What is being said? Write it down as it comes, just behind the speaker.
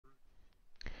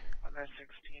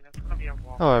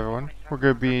Hello everyone, we're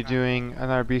going to be doing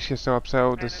another BCSO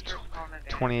episode of this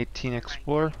 2018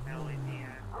 Explorer.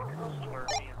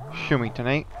 Show me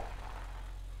tonight.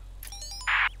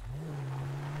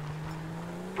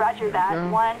 Roger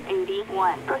that,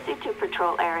 181. Proceed to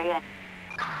patrol area.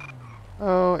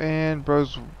 Oh, and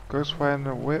bro's ghost flying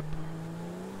the whip.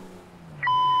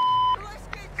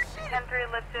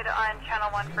 10-3 listed on channel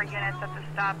 1 for units at the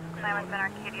stop, Klamath and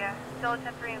Arcadia. Still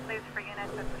 10-3 in place for units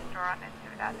at the store on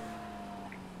Ciudad.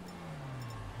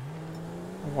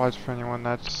 Watch for anyone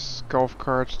that's golf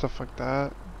carts, stuff like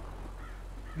that.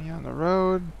 Me on the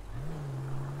road.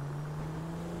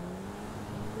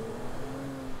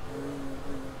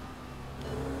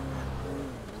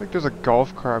 I think there's a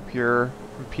golf cart up here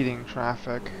impeding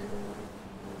traffic.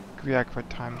 Could be occupied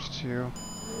 ×2.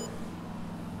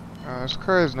 This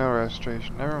car has no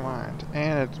registration, never mind.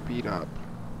 And it's beat up.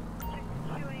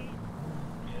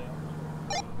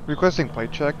 Requesting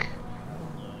plate check.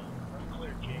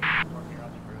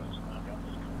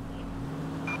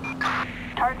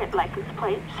 Target license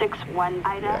plate 61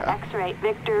 Ida X-ray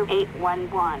Victor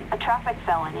 811. A traffic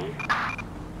felony.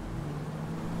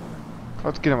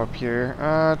 Let's get him up here.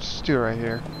 Let's do it right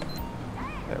here.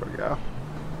 There we go.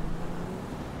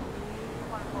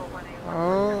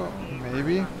 Oh,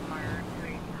 maybe.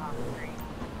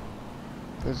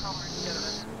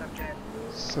 This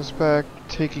suspect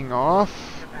taking off.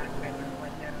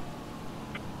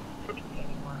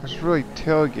 It's really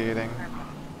tailgating.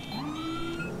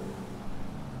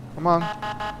 Come on.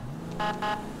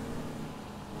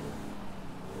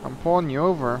 I'm pulling you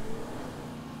over.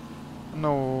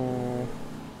 No.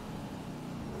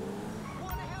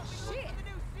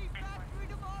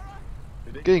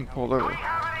 Getting pulled over.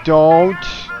 Don't.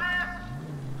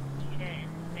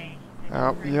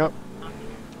 Oh, yep.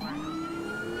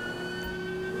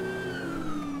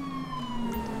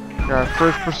 Got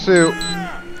first pursuit.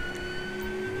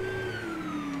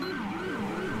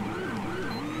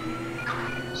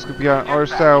 This could be an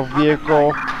R-style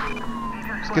vehicle.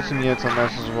 Let's get some units on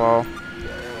this as well.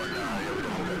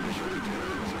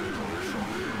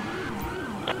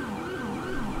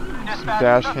 Some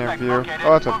dash cam view.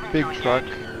 Oh, that's a big truck.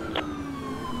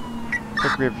 Looks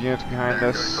like we have units behind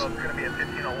us.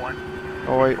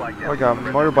 Oh wait, we got a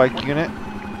motorbike unit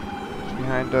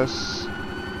behind us.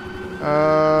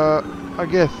 I'll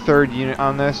get a third unit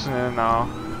on this and then I'll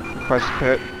request a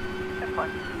pit.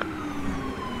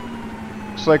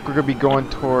 Looks like we're gonna be going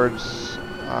towards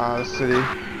the city.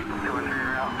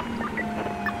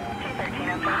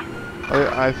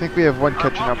 I think we have one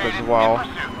catching up as well.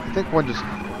 I think one just...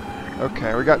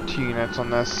 Okay, we got 2 units on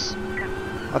this.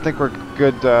 I think we're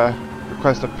good to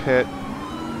request a pit.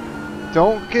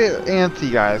 Don't get antsy,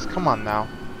 guys. Come on now.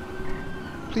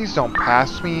 Please don't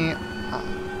pass me.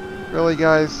 Really,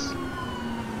 guys?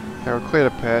 Okay, we're clear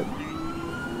to pit. I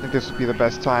think this would be the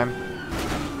best time.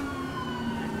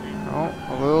 Oh,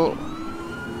 a little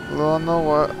on the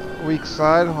weak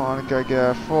side. Hold on, gotta get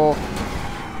a full...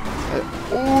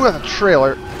 Ooh, that's a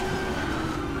trailer.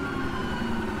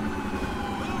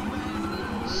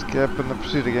 Skip in the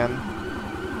pursuit again.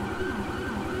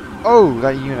 Oh,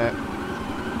 that unit.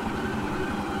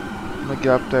 I'm gonna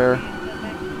get up there.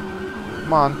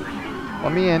 Come on,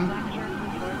 let me in.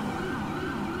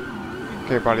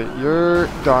 Okay, buddy, you're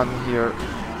done here.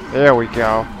 There we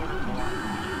go.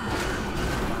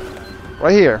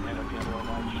 Right here.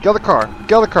 Get out of the car.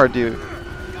 Get out of the car, dude.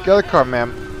 Get out of the car,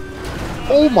 ma'am.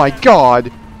 Oh my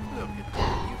god!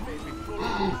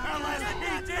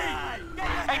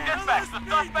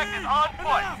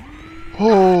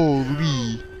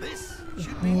 Holy!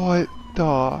 What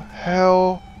the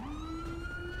hell?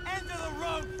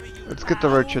 Let's get the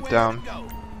road shit down.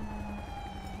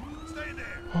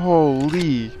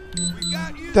 Holy!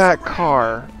 That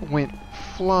car went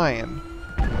flying.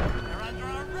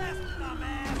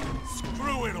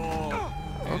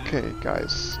 Okay,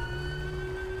 guys.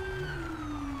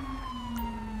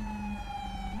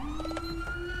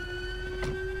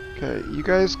 Okay, you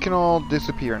guys can all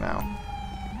disappear now.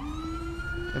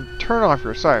 And turn off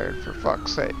your siren, for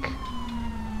fuck's sake.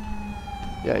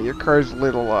 Yeah, your car's a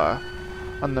little,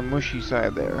 on the mushy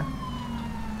side there.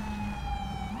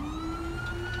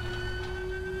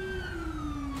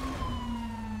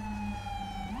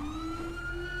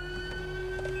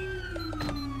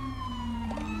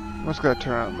 I'm just gonna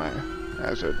turn on my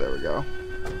hazard, there we go.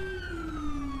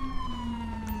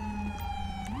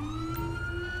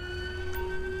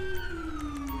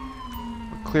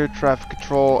 Clear traffic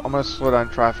control. I'm gonna slow down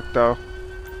traffic though.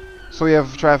 So we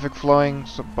have traffic flowing,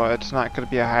 but it's not gonna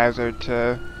be a hazard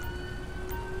to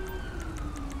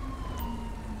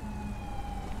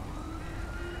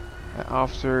That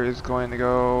officer is going to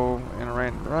go in a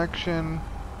random direction.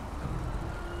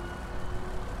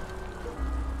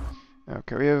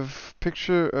 Okay, we have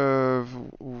picture of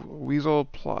Weasel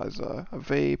Plaza, a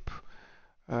vape,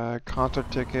 concert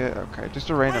ticket. Okay, just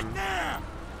random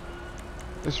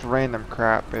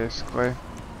crap, basically.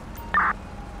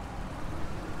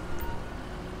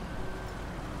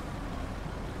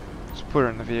 Just put her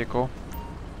in the vehicle.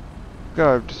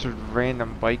 Got just a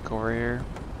random bike over here.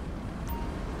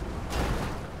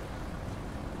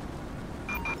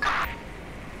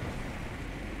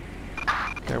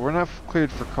 Okay, we're not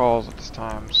cleared for calls at this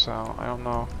time, so I don't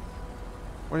know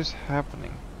what is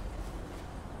happening.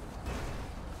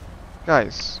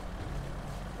 Guys,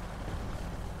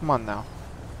 come on now.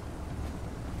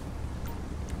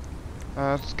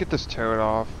 Let's get this towed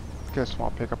off. Get a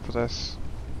small pickup for this.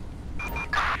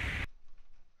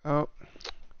 Oh,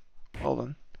 well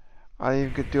then. I didn't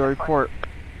even get to do a report.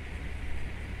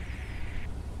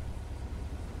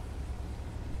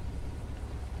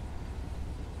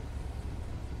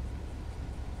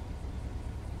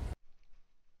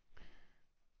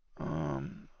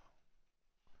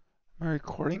 My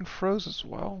recording froze as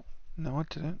well. No, it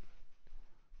didn't.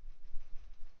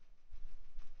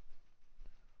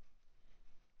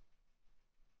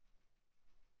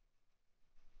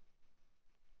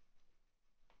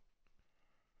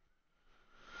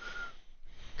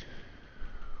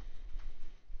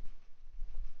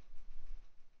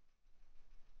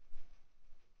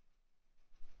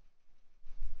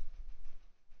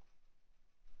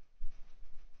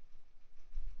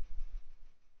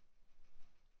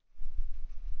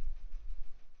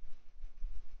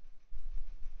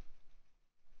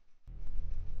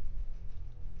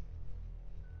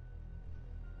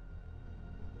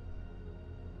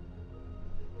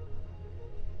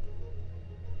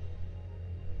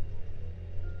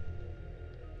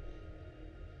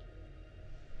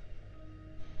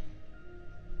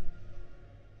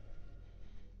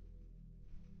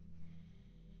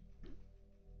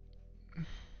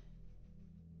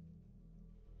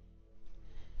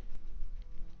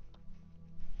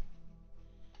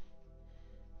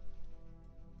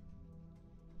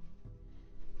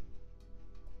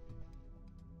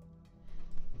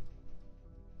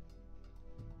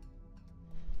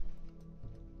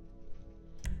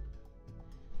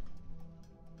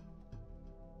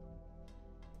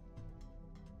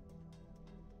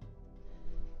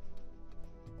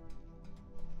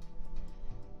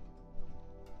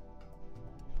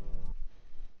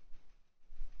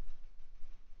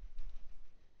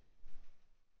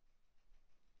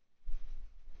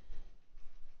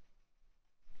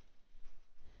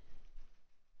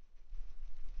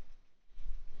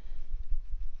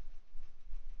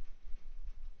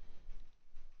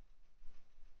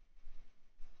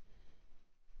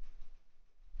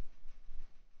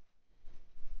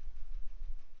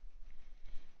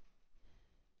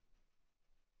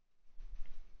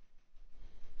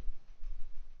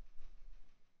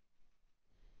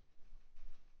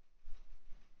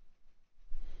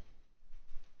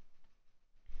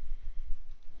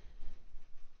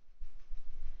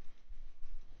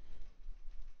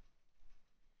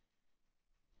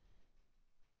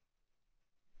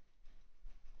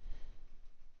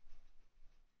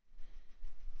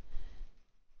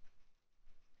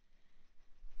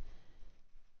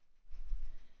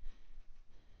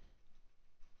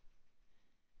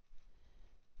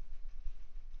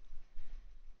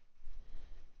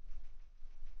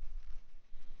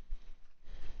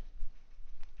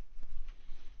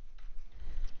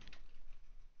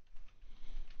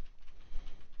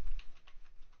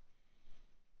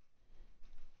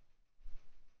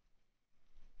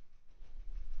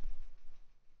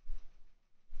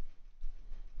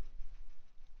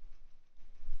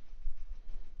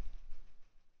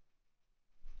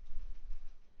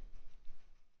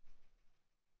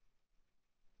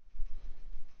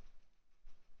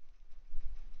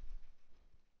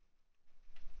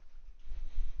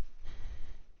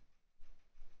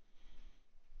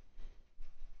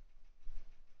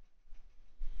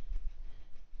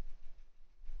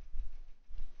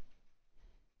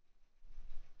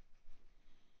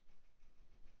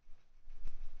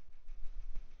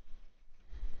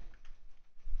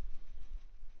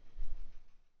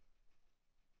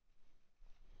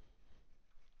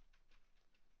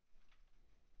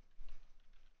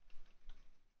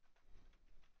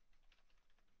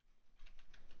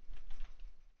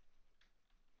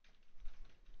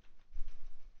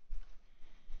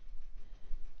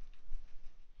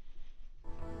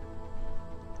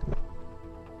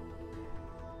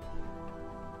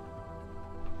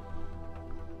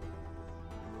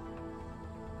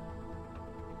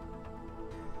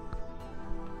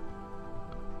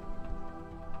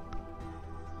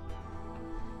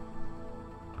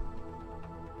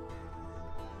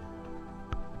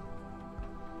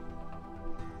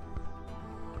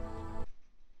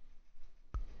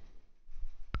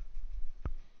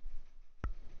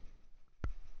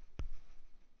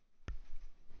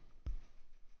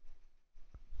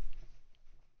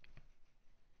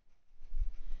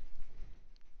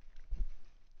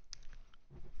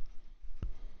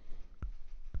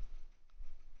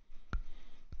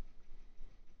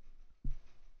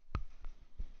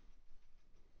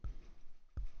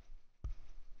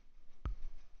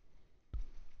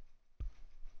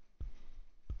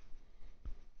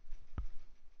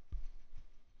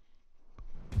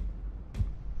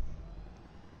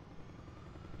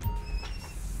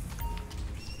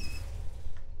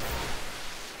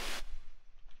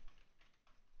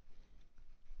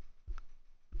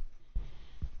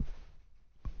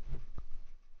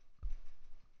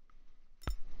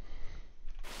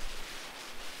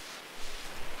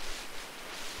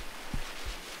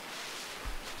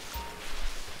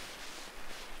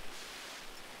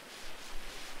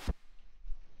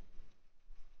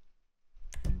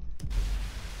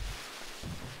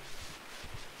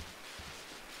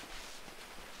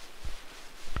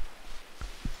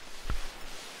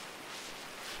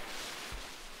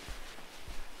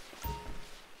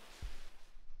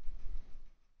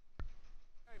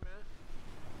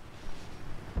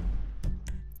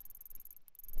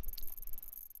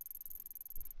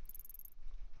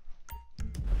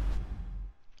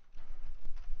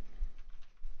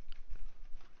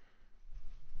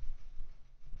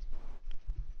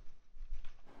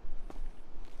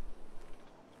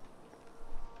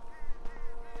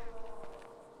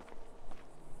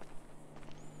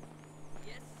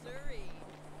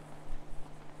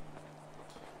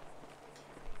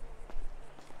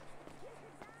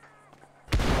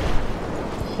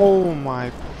 Oh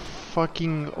my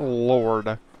fucking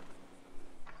lord.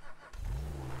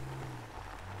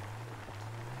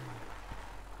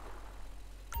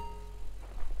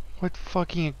 What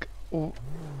fucking... Oh.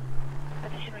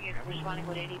 Additional unit responding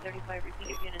with 8035, repeat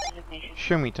your unit designation.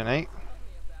 Show me tonight.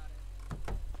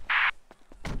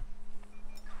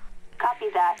 Copy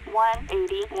that.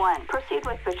 181. Proceed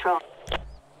with patrol.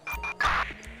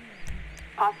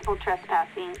 Possible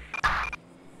trespassing.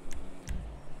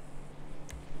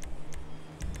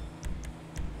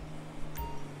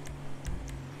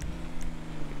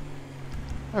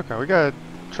 Okay, we got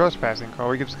a trespassing call.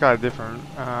 We just got a different,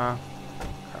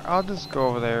 I'll just go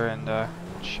over there and,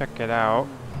 check it out.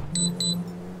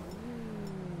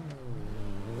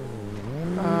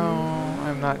 Oh,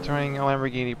 I'm not turning a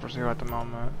Lamborghini pursuit at the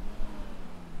moment.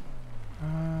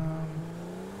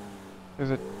 Is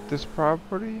it this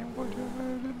property I'm going to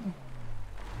visit?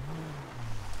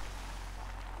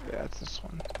 Yeah, it's this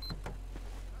one.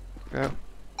 Yep.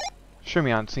 Show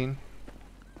me on scene.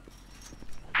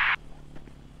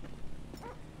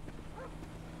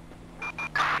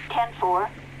 Ten-4.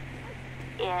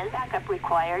 Is backup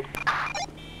required?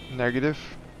 Negative.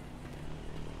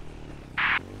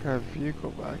 Got a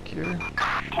vehicle back here.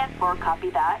 10-4, copy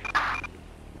that.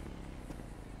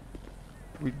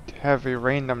 We have a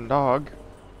random dog.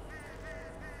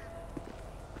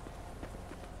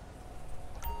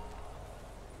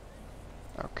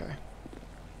 Okay.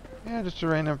 Yeah, just a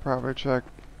random property check.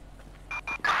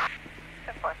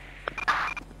 10-4.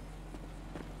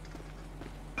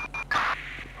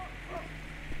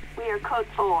 We are code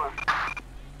 4.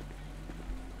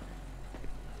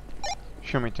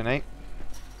 Show me tonight.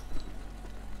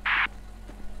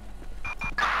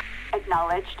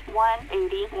 Acknowledged.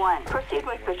 181. Proceed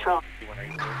with patrol.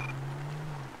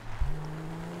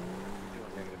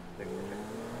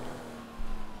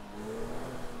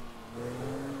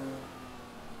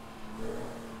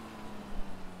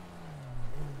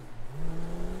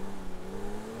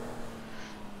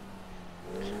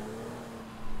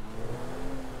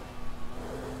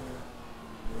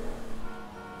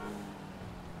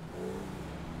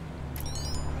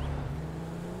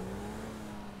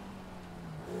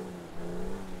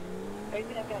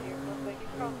 Maybe I've got your phone, but you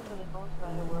crossed to the north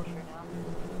side of Wilshire now.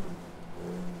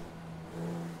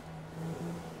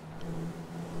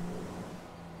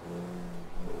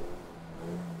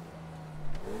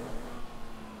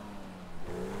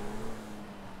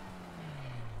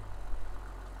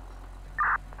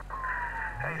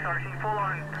 Hey, Sergeant, full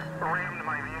on rammed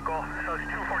my vehicle, so it's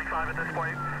 245 at this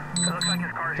point. It looks like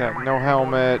his car's Okay, no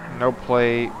helmet, no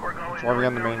plate, driving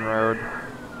on the main road.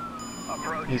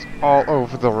 He's all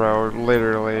over the road,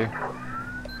 literally.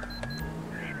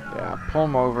 Yeah, pull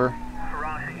him over.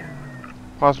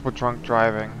 Possible drunk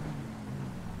driving.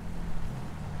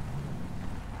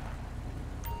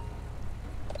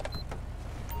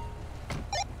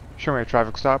 Show me a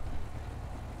traffic stop.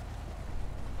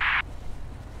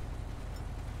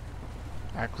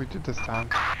 Actually did this time.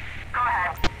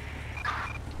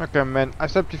 Okay, man. I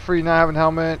stepped you free not having a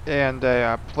helmet and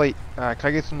a plate. Can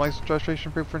I get some license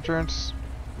registration proof for insurance?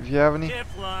 If you have any.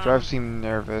 Drive seem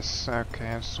nervous. Okay,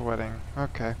 I'm sweating.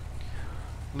 Okay.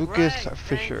 Lucas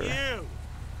Fisher.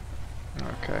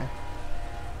 Okay.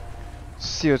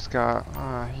 See what's got.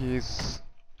 He's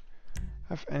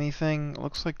have anything?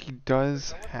 Looks like he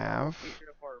does have.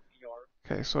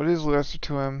 Okay, so it is listed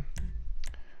to him.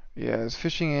 Yeah, is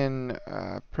fishing in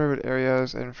private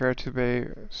areas and fair to bay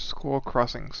school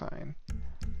crossing sign.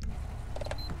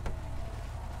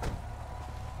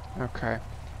 Okay.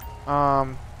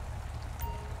 I'm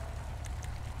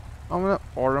gonna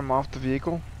order him off the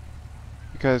vehicle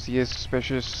because he is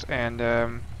suspicious, and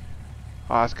I'll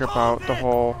ask about the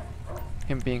whole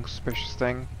him being suspicious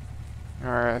thing,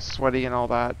 or sweaty and all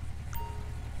that.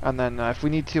 And then if we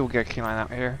need to, we'll get K9 out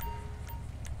here.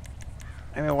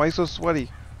 I mean, why are you so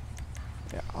sweaty?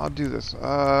 Yeah, I'll do this. Where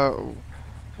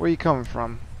are you coming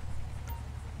from?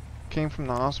 Came from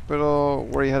the hospital.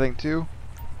 Where are you heading to?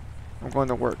 I'm going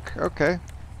to work. Okay.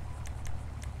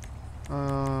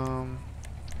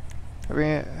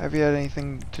 Have you had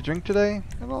anything to drink today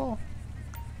at all?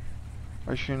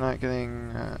 Or are you not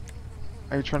getting?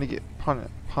 Are you trying to get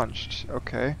punched?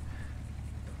 Okay.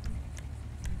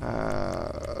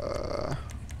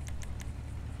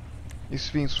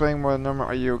 You've been sweating more than normal.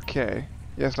 Are you okay?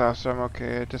 Yes, officer, I'm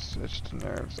okay. It's the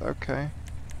nerves. Okay.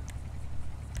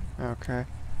 Okay.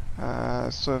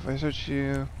 So if I search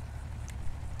you,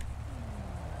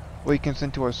 will you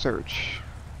consent to a search?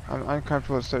 I'm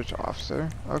uncomfortable with search, officer.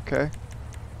 Okay.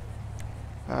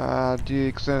 Do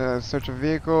you consent to search a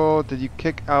vehicle? Did you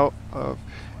kick out of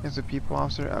innocent people,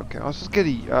 officer? Okay, let's just get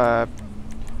a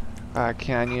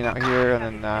canyon out here, and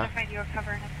then I'll find your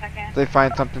cover in a second. they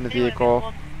find something in the Anyway,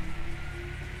 vehicle.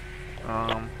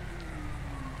 we'll-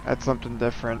 That's something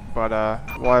different, but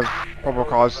we'll have probable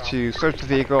cause to search the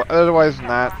vehicle. Otherwise than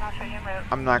that, I'll show you a route.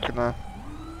 I'm not gonna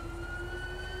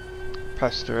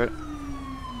pester it.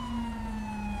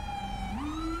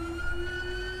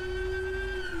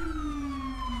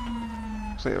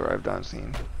 See what I've done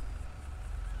seen.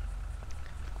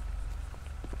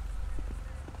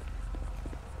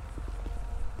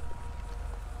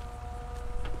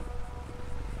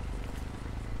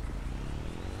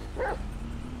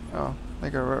 Oh, they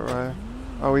go right.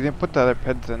 Oh, we didn't put the other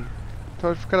peds in.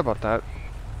 Totally forgot about that.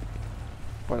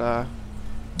 But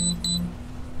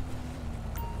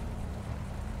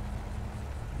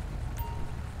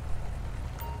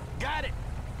Got it.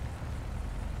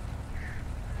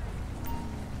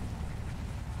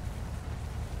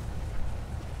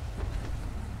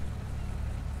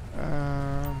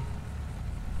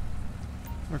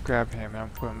 I'll grab him and I'll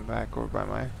put him back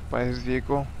over by his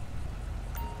vehicle.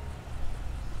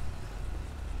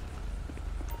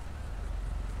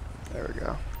 There we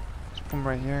go. Let's put him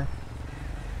right here.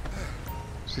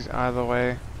 So he's out of the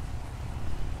way.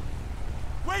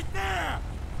 Wait there.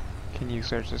 Can you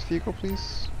search this vehicle,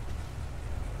 please?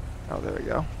 Oh, there we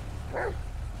go.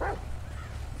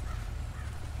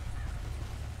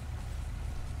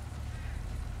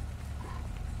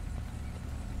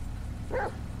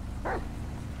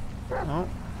 Oh.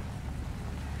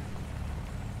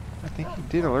 I think he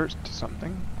did alert to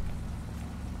something.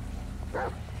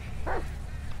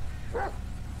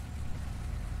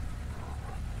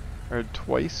 Heard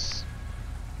twice.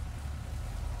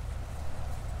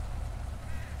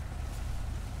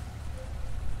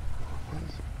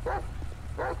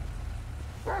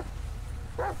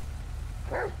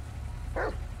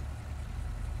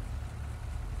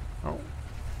 Oh.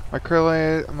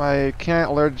 My can't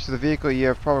alert to the vehicle. You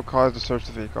have probable cause to search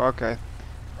the vehicle. Okay.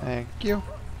 Thank you.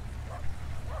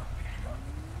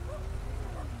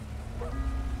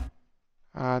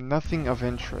 Nothing of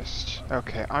interest.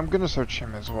 Okay, I'm gonna search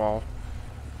him as well.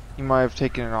 He might have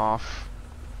taken it off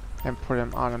and put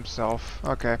him on himself.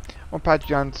 Okay, we'll pat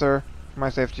you on, sir, for my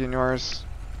safety and yours.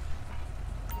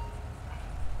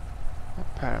 I'll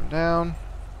pat him down.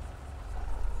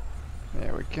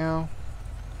 There we go.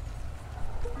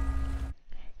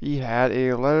 He had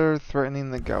a letter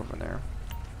threatening the governor.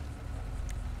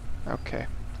 Okay,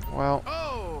 well.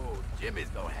 Oh, Jimmy's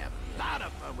gonna have a lot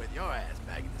of fun with your ass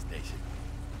back in the station.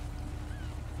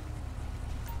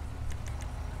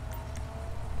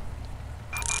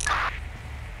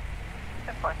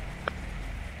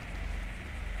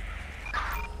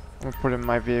 I'm gonna put it in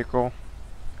my vehicle.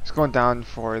 It's going down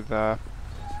for the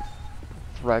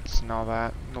threats and all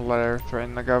that. The letter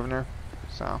threatening the governor.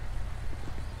 So.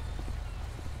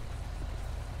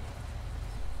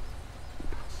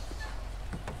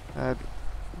 I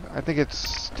think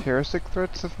it's terroristic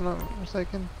threats, if I'm not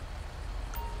mistaken.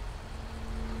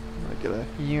 I'm gonna get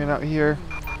a unit out here.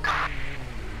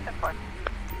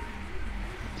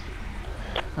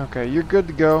 Okay, you're good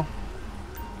to go.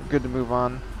 You're good to move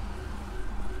on.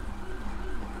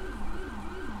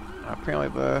 Apparently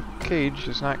the cage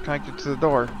is not connected to the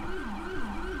door.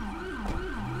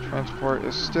 Transport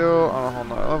is still on a whole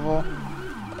nother level.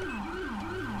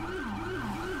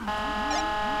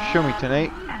 Show me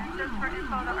tonight. And just for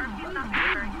info, the RP is not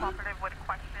being very cooperative with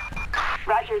questions.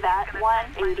 Roger that.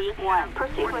 181.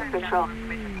 Proceed with patrol.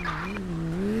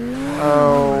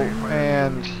 Oh,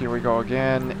 and here we go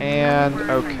again, and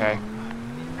okay.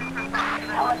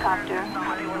 Helicopter.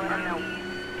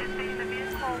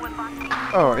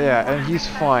 Oh yeah, and he's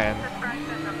flying.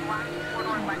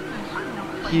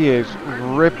 He is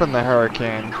ripping the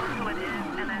Hurricane.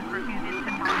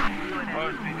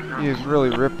 He is really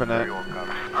ripping it.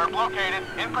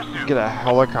 Get a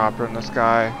helicopter in the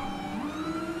sky.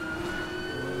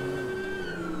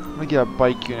 Let me get a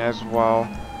bike unit as well.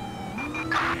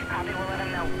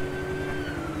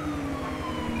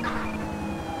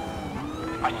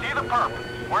 I see the perp.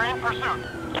 We're in pursuit.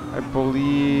 I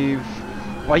believe...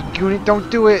 Bike unit, don't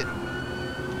do it!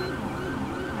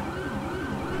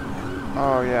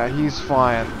 Oh yeah, he's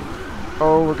flying.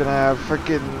 Oh, we're gonna have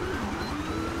frickin'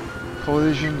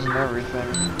 collisions and everything.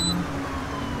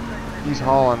 He's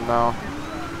hauling now.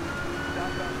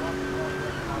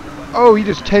 Oh, he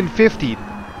just 1050'd.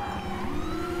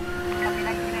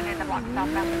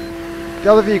 Get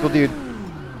out of the vehicle, dude.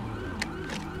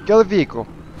 Get out of the vehicle.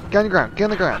 Get on the ground. Get on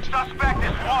the ground. Suspect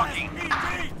is walking.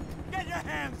 Get your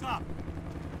hands up.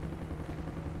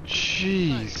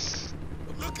 Jeez.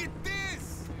 Look at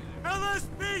this.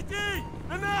 LSPD,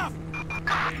 enough.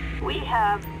 We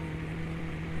have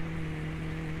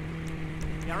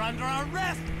You're under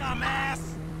arrest, dumbass!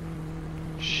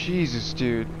 Jesus,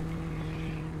 dude.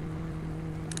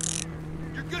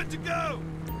 You're good to go!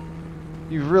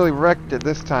 You really wrecked it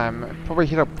this time. Probably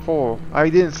hit a pole. I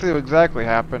didn't see what exactly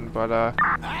happened, but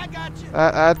I got you.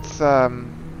 that's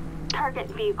Target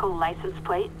vehicle license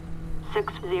plate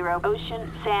 60 Ocean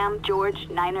Sam George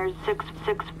Niners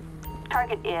 66.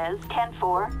 Target is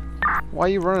 10-4. why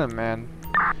you running, man?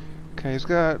 Okay, he's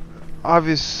got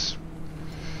obvious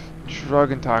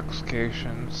drug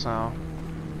intoxication, so.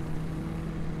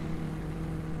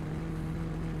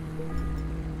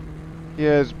 He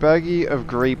has baggie of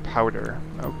gray powder.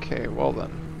 Okay, well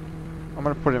then. I'm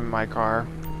gonna put it in my car.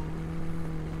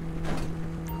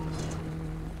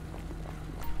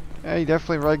 Yeah, he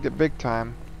definitely rugged it big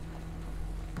time.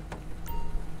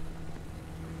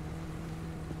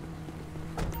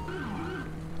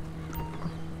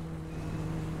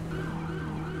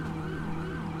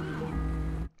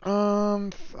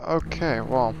 Okay,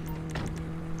 well.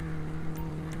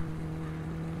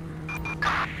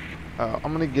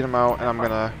 I'm gonna get him out, and I'm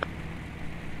gonna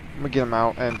get him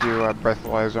out and do a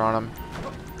breathalyzer on him,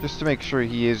 just to make sure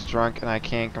he is drunk, and I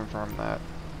can confirm that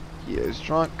he is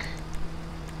drunk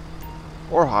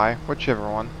or high,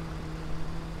 whichever one.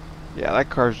 Yeah, that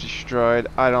car's destroyed.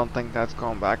 I don't think that's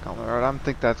going back on the road. I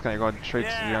think that's gonna go straight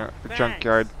to the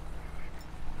junkyard.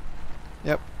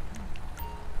 Yep.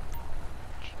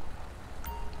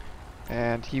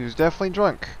 And he was definitely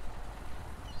drunk.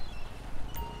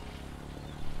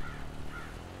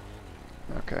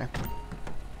 Okay.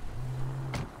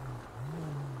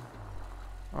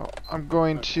 Well, I'm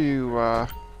going to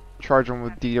charge him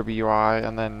with DWI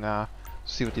and then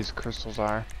see what these crystals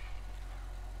are.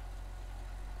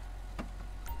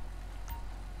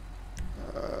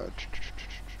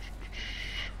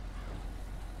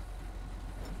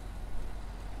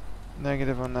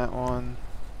 Negative on that one.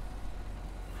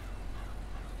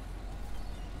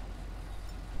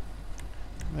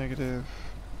 Negative.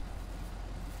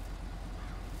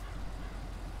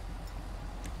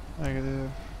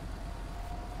 Negative.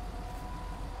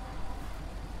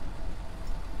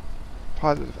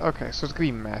 Positive. Okay, so it's gonna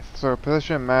be meth. So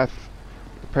possession of meth,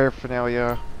 the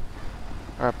paraphernalia,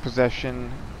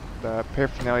 possession, the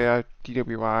paraphernalia,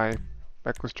 DWI,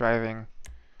 reckless driving.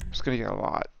 It's gonna get a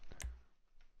lot.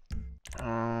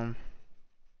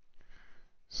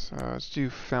 So let's do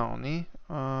felony.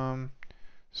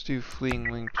 Let's do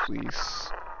fleeing wing police.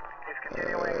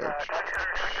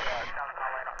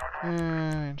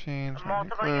 Change,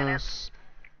 close.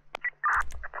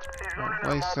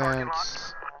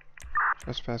 License.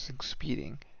 Trespassing,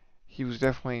 speeding. He was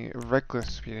definitely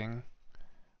reckless speeding.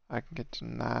 I can get to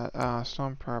that.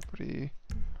 Stolen property.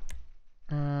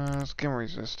 Scam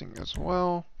resisting as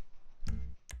well.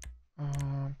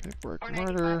 Paperwork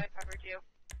murder.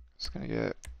 It's gonna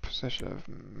get possession of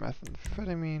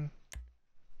methamphetamine.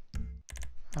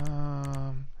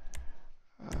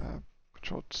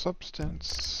 Controlled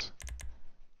substance.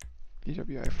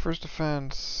 DWI first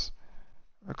offense.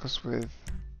 Reckless with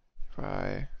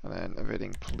and then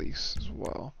evading police as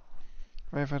well.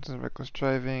 Right offenses, reckless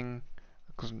driving,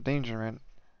 reckless endangerment.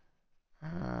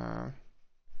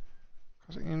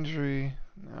 Causing injury.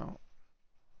 No.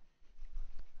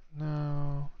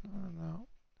 No.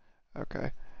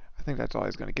 Okay. I think that's all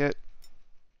he's gonna get.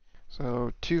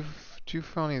 So two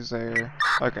felonies there.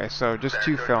 Okay, so just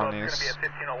 2 felonies.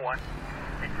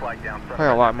 Probably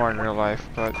a lot more in real life,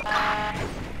 but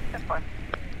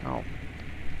oh,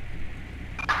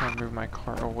 I'm gonna move my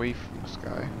car away from this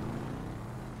guy.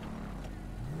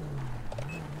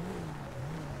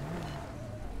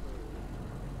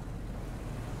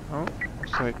 Oh,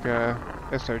 looks like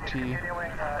SRT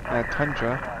and a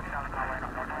Tundra.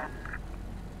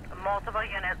 Multiple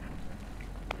units.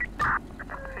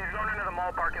 He's going into the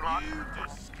mall parking lot. You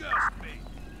disgust me.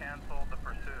 Cancel the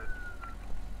pursuit.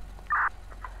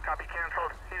 Copy,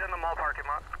 canceled. He's in the mall parking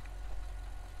lot.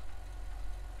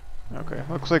 Okay,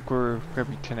 looks like we're gonna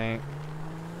be 10-8.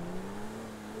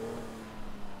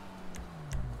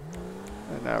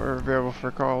 And now we're available for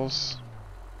calls.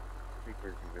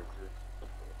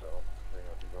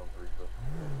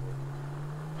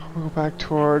 We'll go back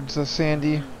towards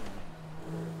Sandy.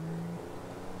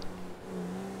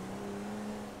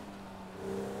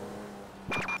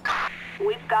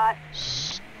 We've got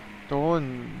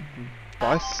Stolen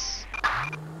bus?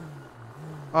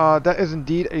 That is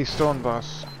indeed a stolen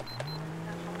bus.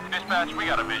 Dispatch, we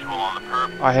got a visual on the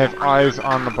perp. I have eyes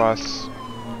on the bus.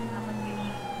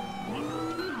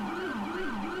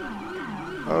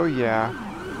 Oh yeah.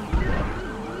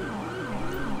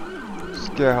 Let's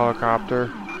get a helicopter.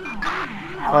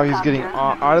 Oh, he's getting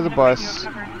out of the bus.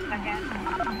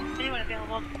 Anyone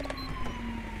available Hold.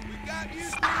 We got you.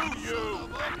 Screw you.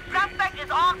 Suspect is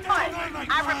on foot.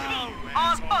 I repeat,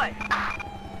 on foot.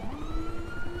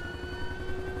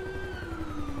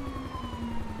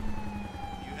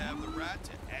 You have the right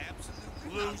to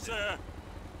absolutely loser.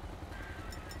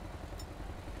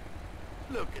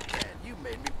 Look at that. You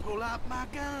made me pull out my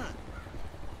gun.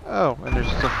 Oh, and there's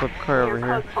just a flip car over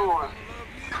here. Code 4.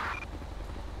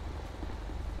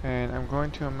 And I'm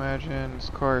going to imagine this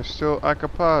car is still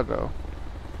occupado.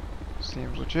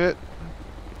 Seems legit.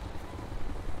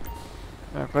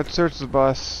 Now, let's search the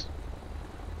bus.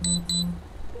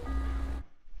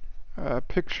 A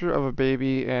picture of a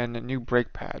baby and new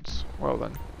brake pads. Well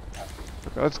then.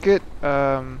 Okay, let's get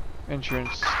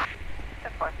insurance.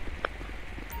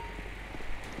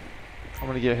 I'm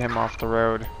gonna get him off the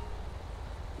road.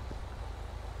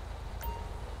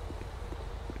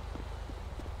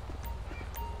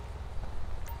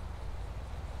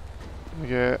 We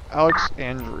get Alex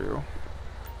Andrew.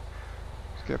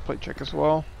 Let's get a plate check as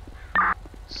well.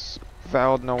 It's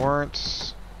valid, no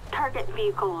warrants. Target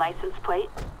vehicle license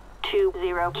plate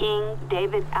 20 King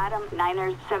David Adam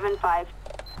Niners 75.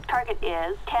 Target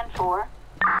is 10-4.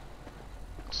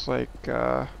 It's like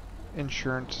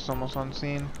insurance is almost on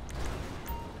scene.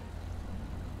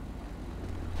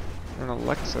 And a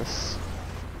Lexus.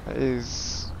 That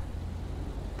is.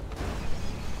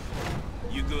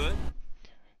 You good?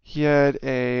 He had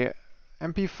a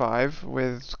MP5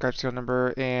 with scratch seal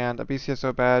number and a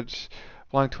BCSO badge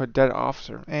belonging to a dead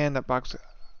officer and a box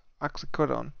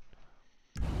oxycodone.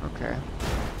 Okay.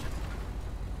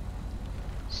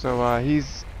 So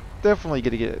he's definitely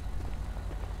gonna get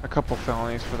a couple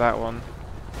felonies for that one.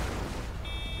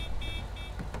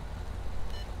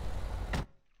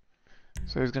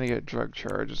 So he's gonna get a drug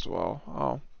charge as well.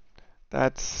 Oh,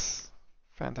 that's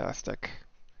fantastic.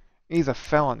 He's a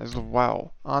felon as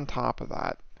well, on top of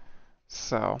that.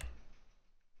 So,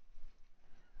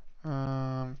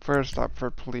 first stop for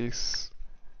police.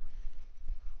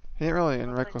 He ain't really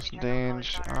in reckless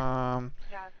danger.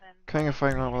 Carrying a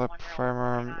firearm with a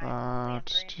firearm,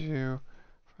 just to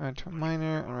find to a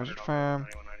minor, unregistered firearm.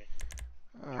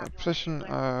 Possession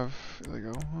of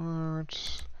illegal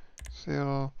words,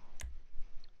 sale,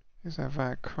 is a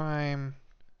violent crime.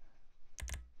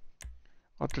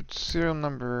 Altered serial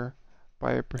number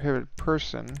by a prohibited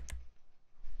person.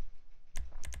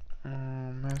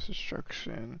 Mass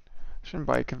destruction.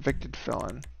 By a convicted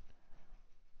felon.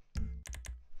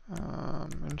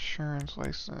 Insurance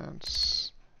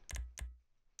license.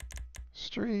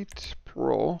 Street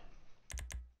parole.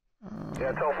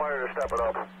 Yeah, tell fire to step it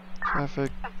up.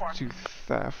 Traffic to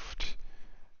theft.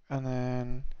 And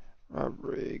then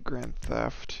robbery, grand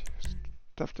theft,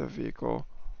 theft of vehicle.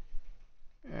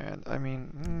 And I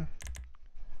mean,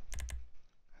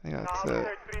 I think that's it.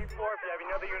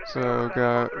 So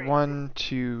got 1,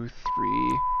 2,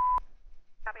 3.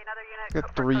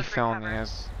 Got 3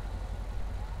 felonies.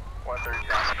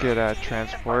 Let's get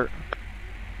transport.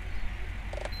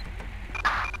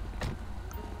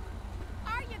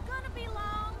 Are you gonna be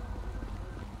long?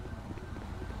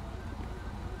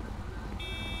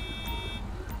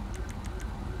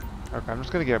 Okay, I'm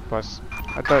just gonna get a bus.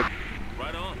 I thought.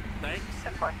 Right on. Thanks.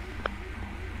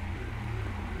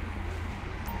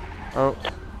 Oh.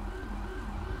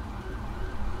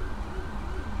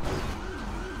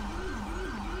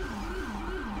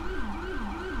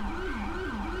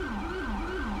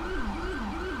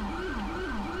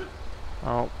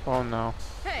 Oh no.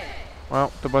 Hey.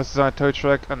 Well, the bus is on a tow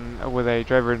truck and with a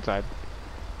driver inside.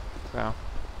 So.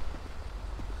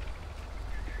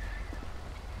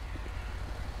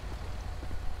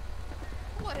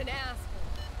 What an asshole.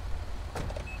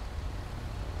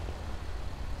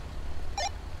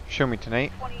 Show me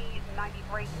tonight.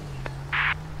 2093.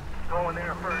 Go in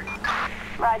there first.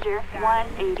 Roger,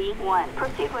 181.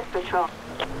 Proceed with patrol.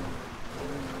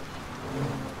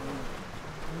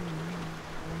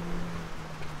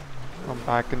 I'm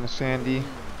back in the Sandy.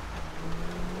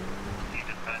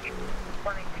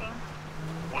 118.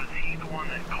 Was he the one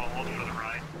that called for the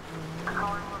ride?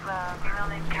 Calling was a female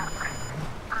named Catherine.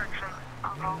 Correction.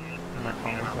 I'll go. I'm not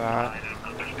calling with that. I don't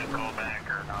know if there's been call back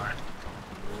or not.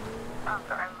 I'm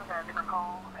sorry, I was looking at a different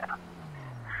call.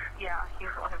 Yeah, he's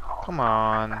the one who called. Come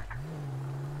on.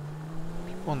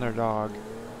 People and their dog.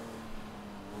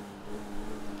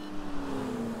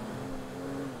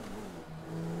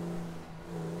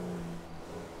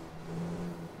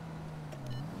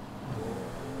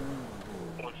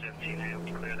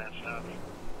 Clear that stuff.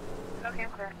 Okay,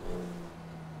 I'm clear.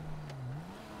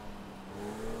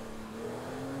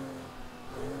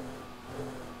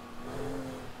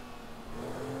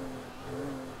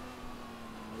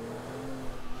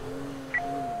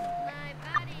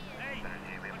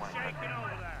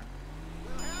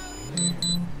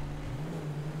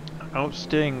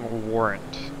 outstanding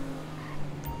warrant.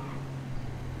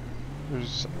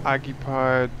 There's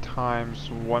occupied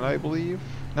times 1, I believe.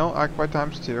 No, occupied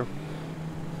times 2.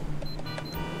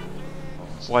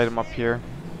 Let's light them up here.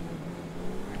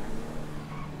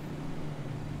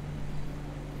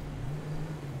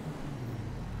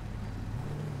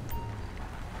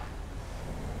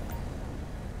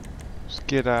 Let's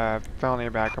get a felony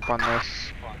backup on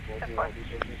this.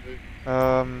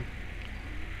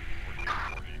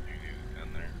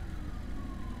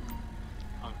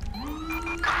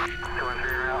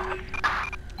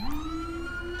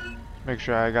 Make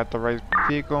sure I got the right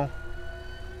vehicle.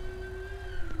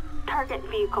 Target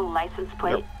vehicle license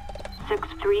plate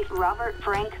 63 Robert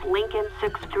Frank Lincoln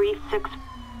 636.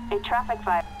 A traffic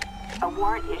violation. A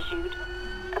warrant issued.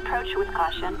 Approach with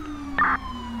caution.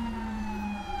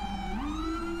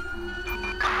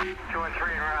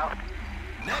 213 en route.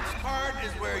 Next part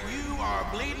is where you are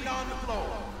bleeding on the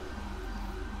floor.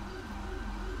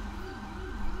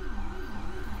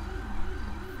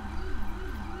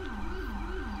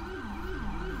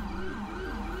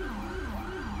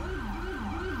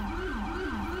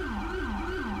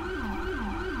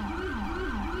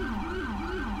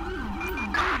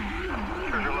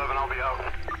 Cruiser 11, I'll be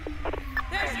out.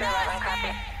 There's no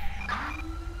escape!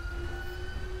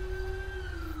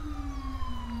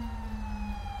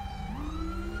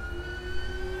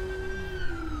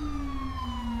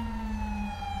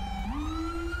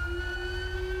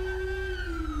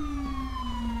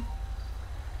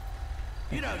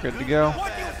 Good to go.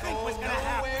 What do you think was gonna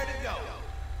happen? Nowhere to go.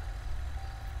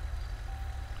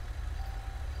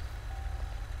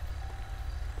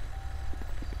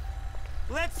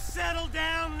 Let's settle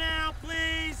down now,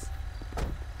 please.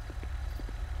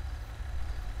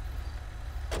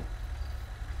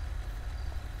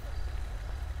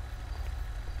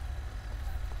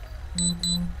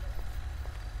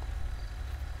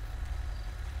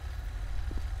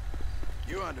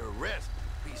 You're under arrest,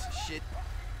 piece of shit.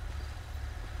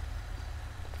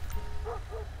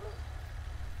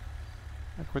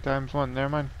 Aqua times 1, never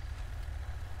mind.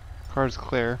 Car's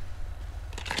clear.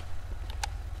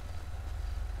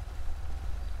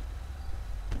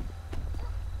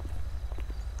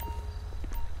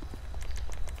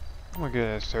 I'm gonna get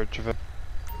a search of it.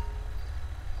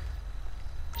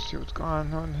 See what's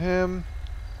going on him.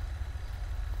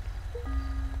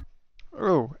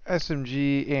 Oh,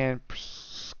 SMG and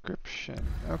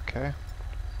prescription. Okay.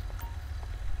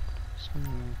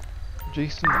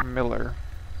 Jason Miller.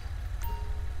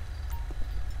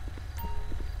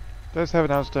 Does have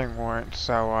an outstanding warrant,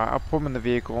 so I'll put him in the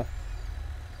vehicle.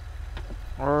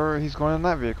 Or he's going in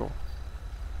that vehicle.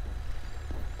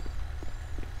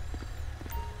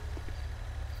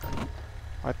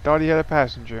 I thought he had a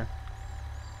passenger.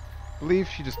 I believe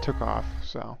she just took off,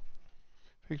 so.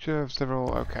 Picture of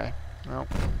several, okay. Well.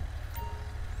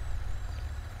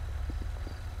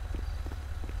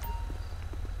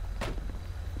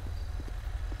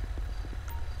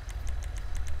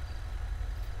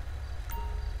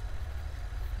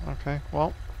 Okay,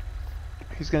 well,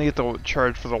 he's gonna get the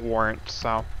charge for the warrant,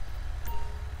 so.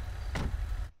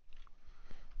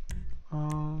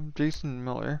 Jason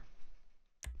Miller.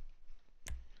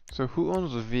 So who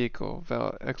owns the vehicle?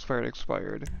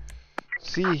 Expired.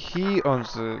 See, he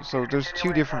owns the, so there's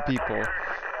 2 different people.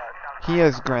 He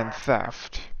has grand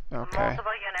theft. Okay.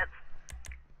 Multiple units.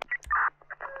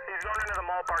 He's going into the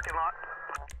mall parking lot.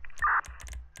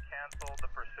 Cancel the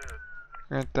pursuit.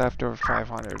 Grand theft over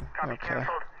 500. Copy, Okay.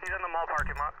 canceled. He's in the mall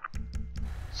parking lot.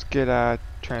 Let's get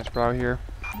transport out here.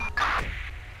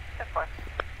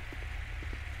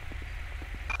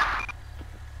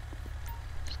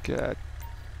 Let's get a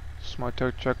smart tow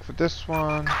truck for this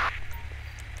one.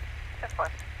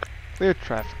 Clear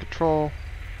traffic control.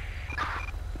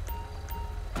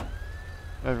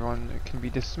 Everyone can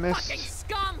be dismissed. Fucking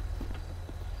scum!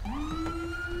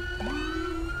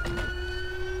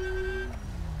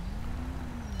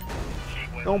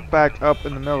 Don't back up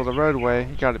in the middle of the roadway.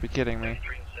 You gotta be kidding me.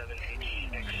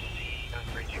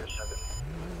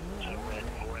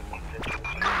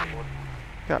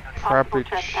 Got property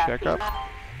checkup.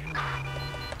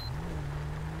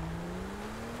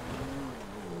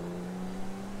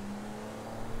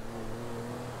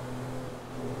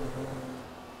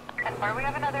 And we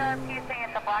have another RP saying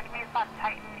it's a black Nissan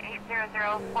Titan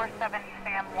 80047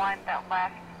 Sam 1 that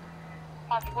left.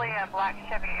 Possibly a black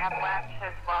Chevy Avalanche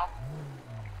as well.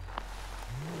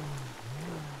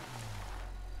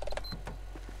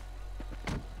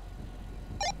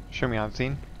 Show me on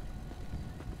scene.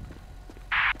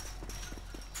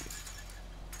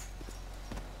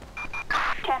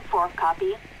 Ten 4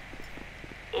 copy.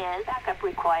 Is backup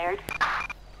required?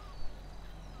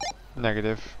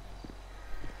 Negative.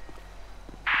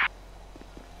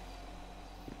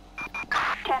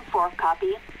 10-4,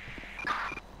 copy.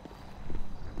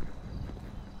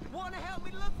 Wanna help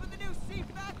me look for the new C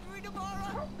factory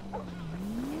tomorrow?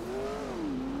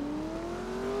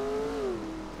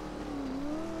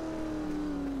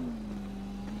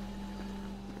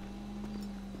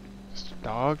 Just a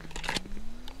dog?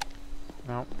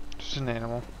 No, just an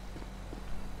animal.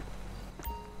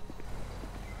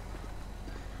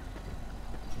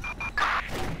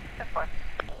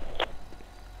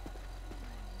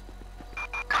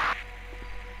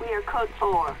 We are code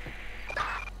 4.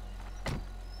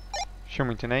 Show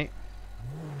me tonight.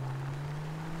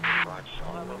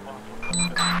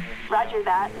 Roger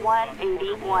that.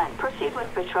 181. Proceed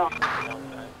with patrol.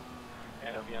 And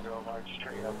it'll be under a large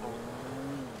tree up.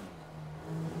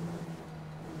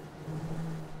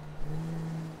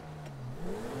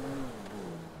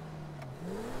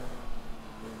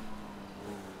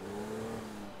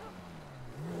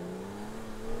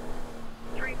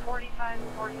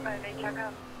 They check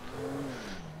up.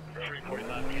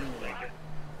 345 hands, thank you.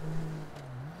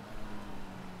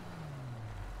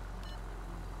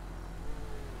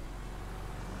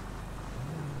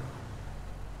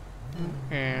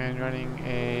 And running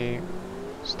a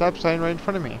stop sign right in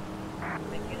front of me.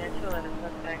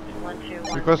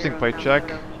 Requesting plate check.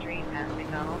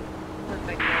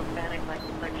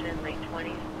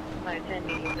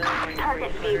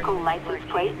 Target vehicle license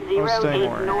plate 08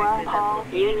 Nora Hall,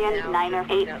 Union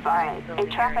 985. A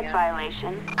traffic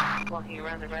violation. Walking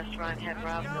around the restaurant, had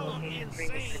robbed the location 3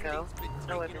 weeks ago.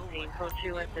 No weapon seen. Code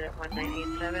 2 incident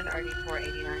 1987,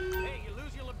 RD489. Hey, you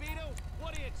lose your libido?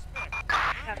 What do you expect?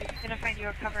 Copy. Gonna find you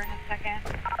a cover in a second.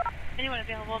 Anyone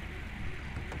available?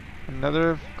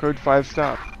 Another code 5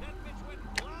 stop. That bitch went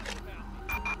blonde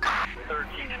about me.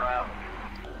 13 trial.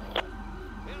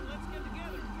 Well, let's get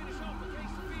together and finish off a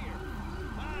case of beer.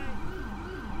 Bye.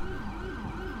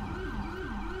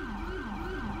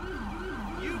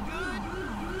 You good?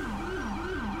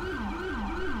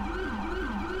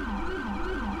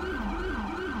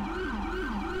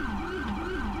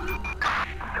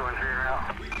 Going through your route.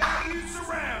 We got you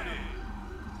surrounded.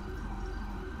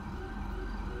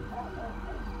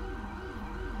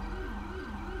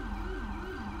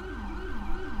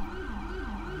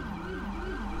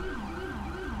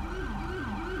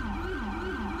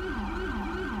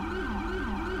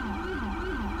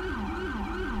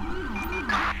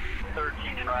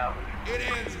 It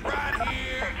ends right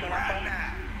here, right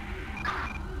now.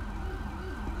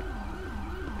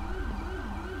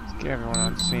 Let's get everyone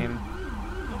on scene. Come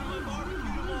to my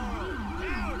barbecue tomorrow.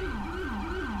 Howdy.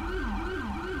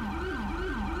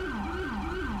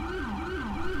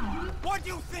 What do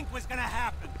you think was gonna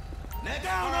happen? Next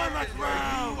Down part on the is where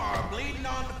ground. you are bleeding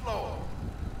on the floor.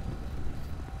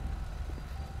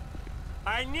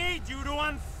 I need you to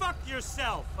unfuck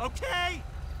yourself, okay?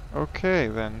 Okay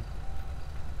then.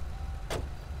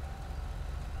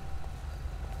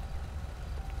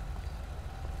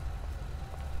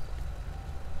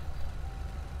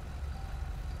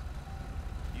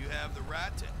 You have the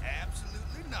right to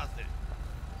absolutely nothing.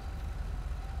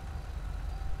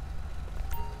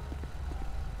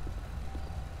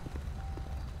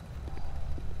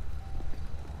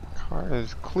 Car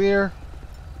is clear.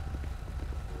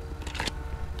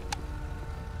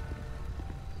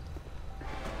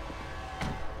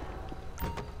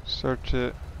 Search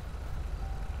it.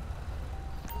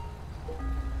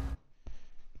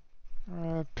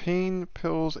 Pain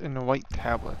pills and white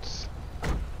tablets.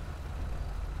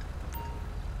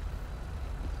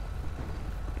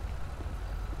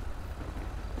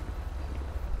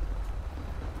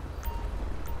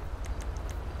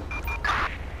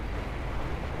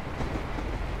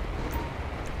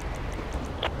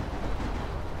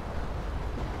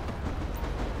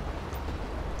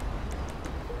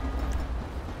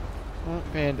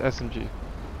 And SMG.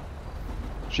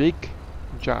 Jake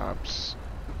Jobs.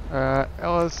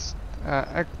 LS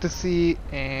Ecstasy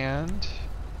and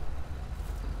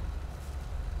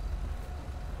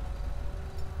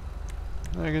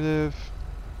negative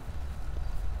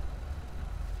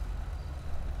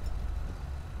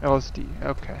LSD.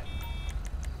 Okay.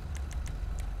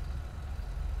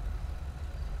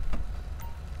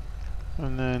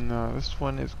 And then this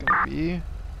one is gonna be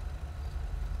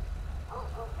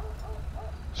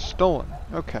stolen.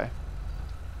 Okay.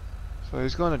 So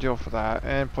he's going to jail for that,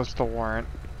 and plus the warrant.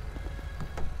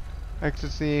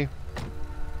 Ecstasy.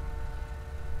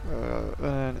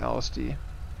 And LSD.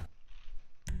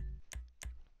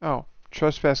 Oh,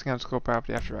 trespassing on school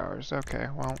property after hours. Okay,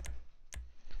 well.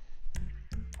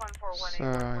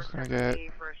 So he's gonna get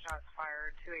first shots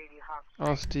fired 280 Hawk.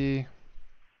 LSD,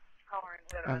 Caller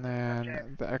input and on the then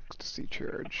subject. the ecstasy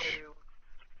charge. Through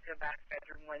the back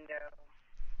bedroom window.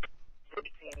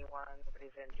 Didn't see anyone.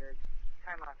 Nobody's injured.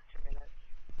 Time off 2 minutes.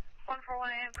 141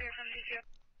 AM clear from DQ.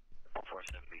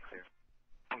 147 be clear.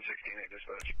 116 at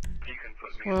dispatch. You can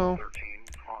put me Well, on 13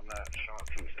 on that shot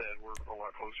instead. We're a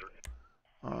lot closer.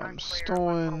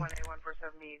 stolen.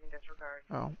 147B, you can disregard.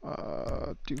 Oh,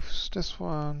 do this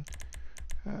one.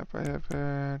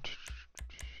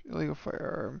 Illegal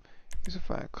firearm. Use a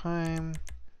fire crime.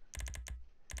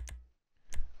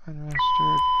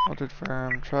 Unregistered, altered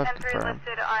firearm, traffic firearm,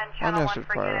 unregistered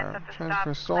firearm,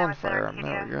 transfer stolen firearm,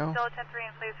 there we go.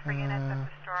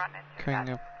 Carrying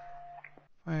a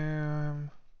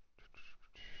firearm.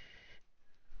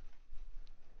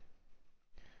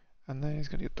 And then he's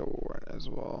gonna get the warrant as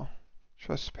well.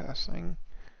 Trespassing.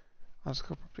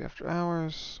 Unschooled property after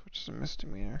hours, which is a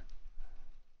misdemeanor.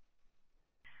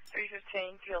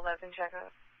 315, field left and check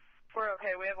up. We're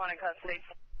okay, we have one in custody.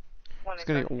 He's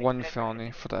gonna get one felony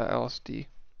for that LSD.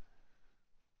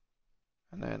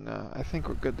 And then I think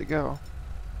we're good to go.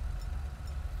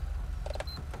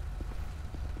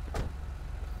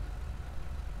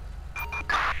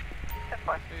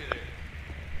 Hey there.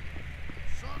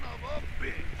 Son of a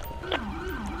bitch.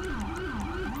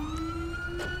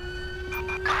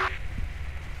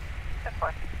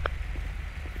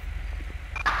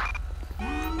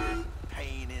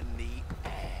 Pain in the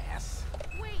ass.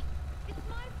 Wait, it's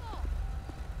my fault.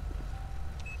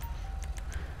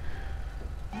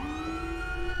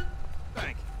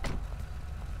 Thank you.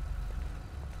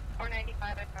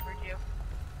 495, I covered you.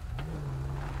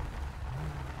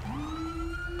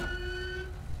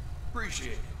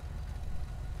 Appreciate it.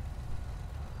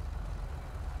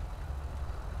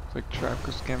 It's like traffic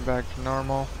is getting back to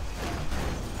normal.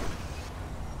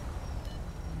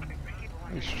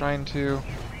 He's trying to.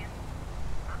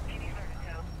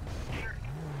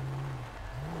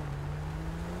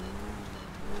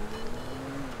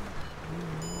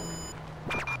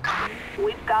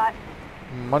 We've got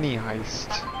Money heist.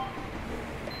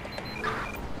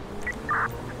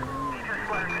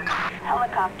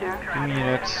 helicopter.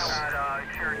 Units.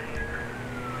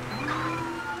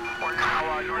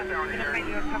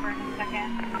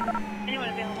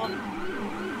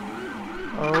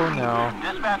 Oh no.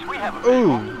 Dispatch, we have a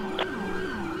Ooh.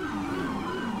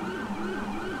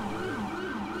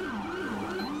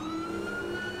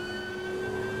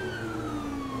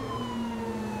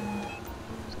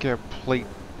 Let's get a plate.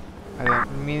 I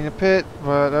didn't mean to pit,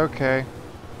 but okay.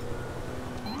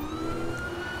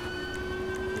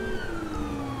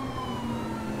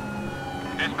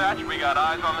 Dispatch, we got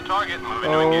eyes on the target. Moving to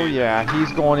Oh engage. yeah,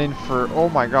 he's going in for. Oh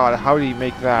my god, how did he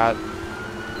make that?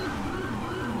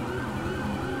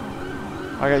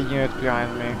 I got units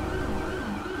behind me.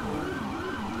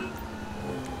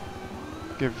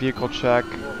 Give vehicle check.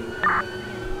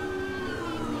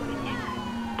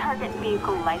 Target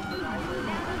vehicle license.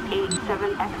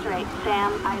 87 X-ray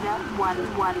Sam Ida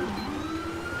 11.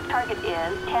 Target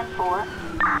is 10-4.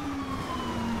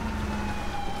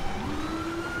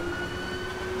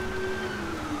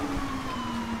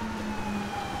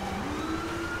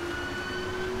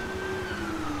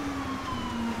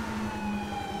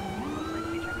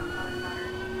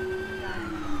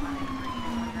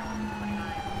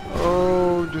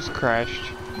 Oh, just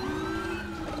crashed.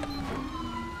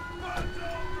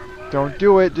 Don't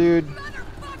do it, dude.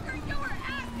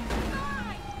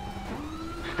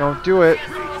 Don't do it.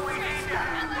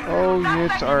 Oh,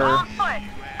 units are. On foot.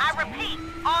 I repeat,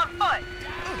 on foot.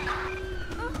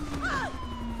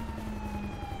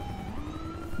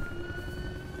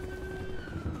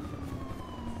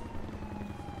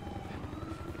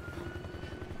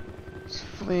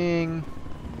 Fleeing.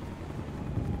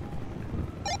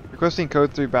 Requesting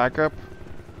code 3 backup.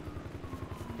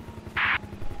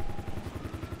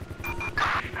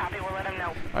 Copy, we'll let him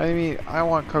know. I mean, I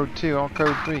want code 2. I want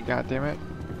code 3. God damn it.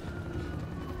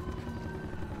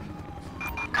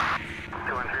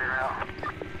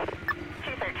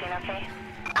 213, okay.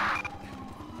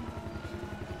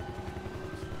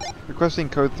 Requesting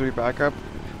code 3 backup.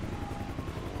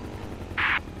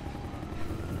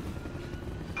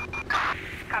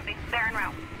 Copy, they're en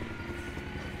route.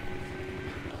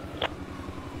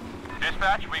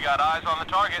 Dispatch, we got eyes on the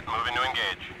target. Moving to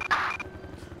engage.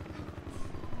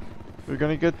 You're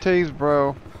gonna get tased,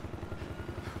 bro.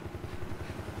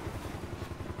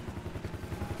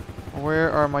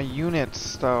 Where are my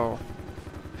units, though?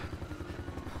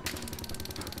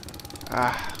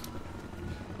 Ah.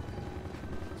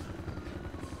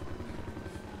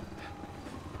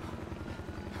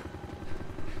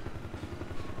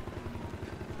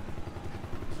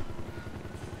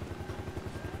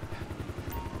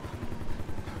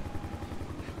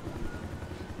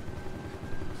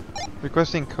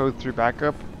 Requesting code 3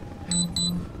 backup.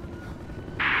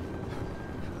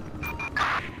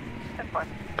 I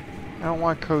don't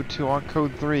want code 2, I want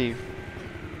code 3.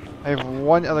 I have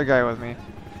one other guy with me.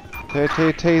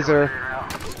 Taser.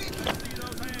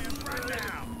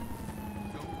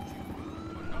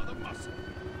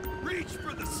 Reach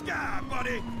for the sky,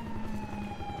 buddy.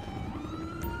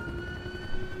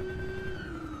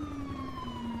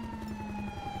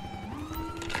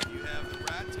 You have the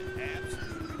right to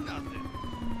absolutely nothing.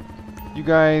 You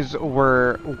guys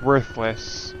were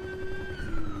worthless.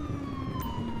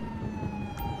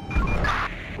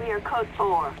 We are code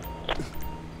 4.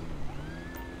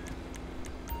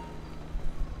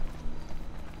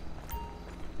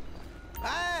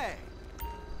 Hey!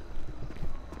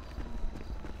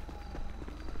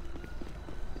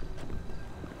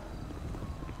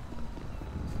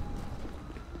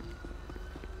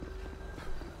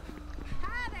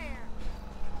 Hi there.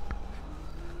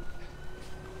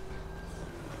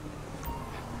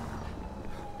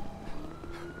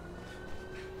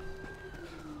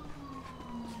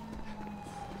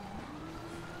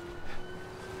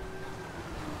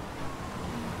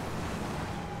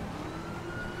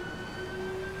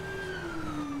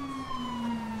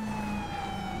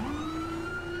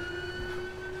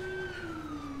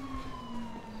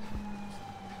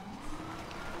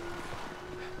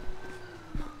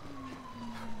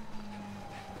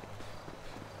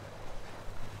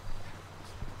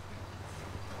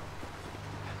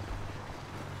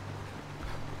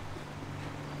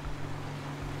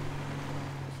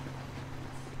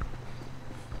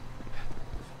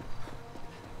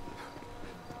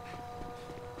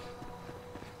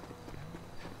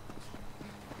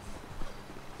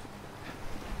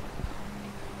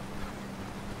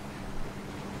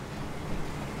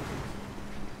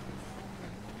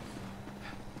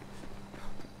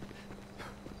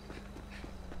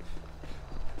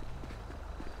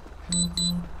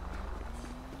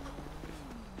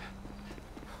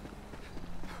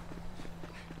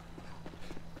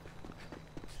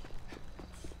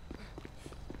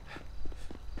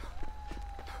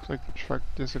 Looks like the truck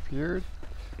disappeared.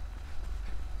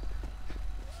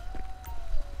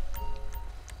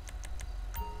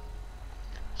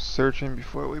 Searching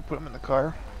before we put him in the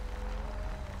car.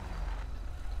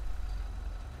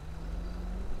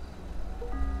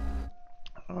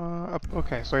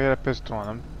 Okay, so he had a pistol on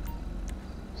him.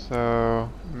 So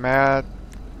Mads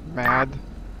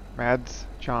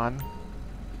John.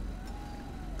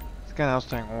 He's got an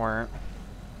outstanding warrant.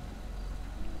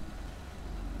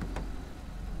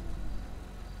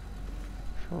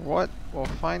 For what? We'll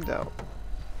find out.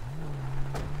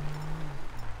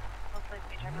 Most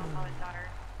likely check on Polly's daughter,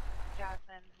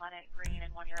 Jasmine Lennox Green,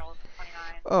 and 1-year-old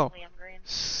 29, Oh, Liam Green.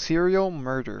 serial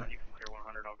murder. You can clear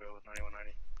 100, I'll go with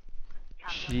 9190.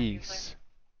 Jeez.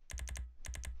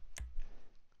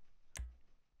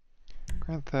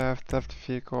 Grand theft, theft of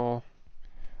vehicle,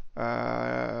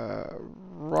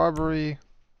 robbery,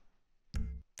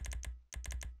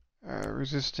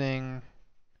 resisting,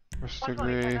 first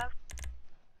degree.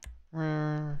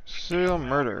 Serial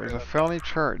murder is a felony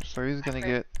charge, so he's gonna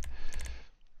get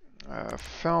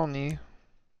felony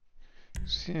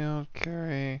concealed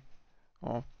carry.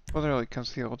 Well, wasn't really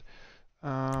concealed.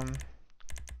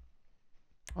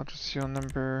 Ultra seal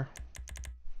number.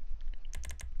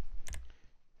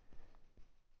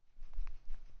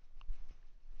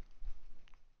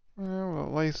 Well,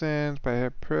 licensed by a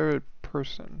private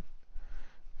person.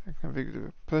 Convicted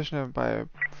of possession of by a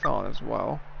felon as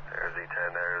well. There's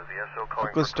E10, there's the SO calling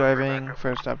Reckless driving,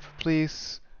 first stop for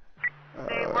police.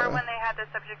 They were when they had the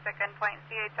subjects at gunpoint.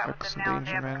 CH out with them now.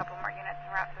 They have a endangerment. couple more units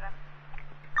en route to them.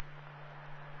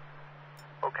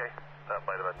 Okay, that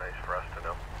might have been nice for us to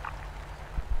know.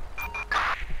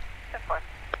 10-4.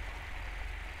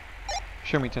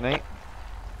 Show me tonight.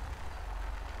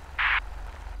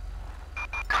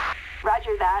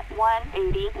 Roger that.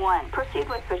 181. Proceed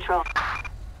with patrol.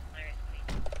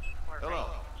 Hello.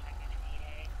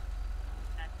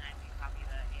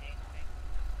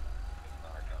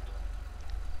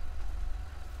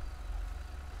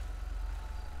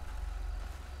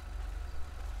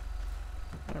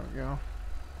 There we go.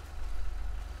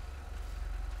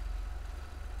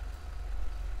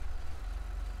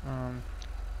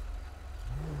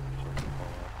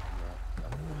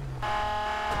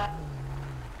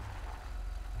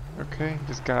 Okay,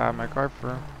 just got out of my car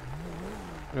for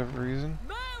whatever reason.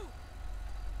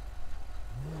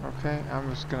 Okay, I'm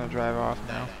just gonna drive off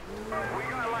now. We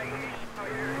got like heat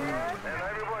and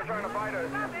everyone's trying to fight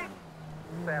us.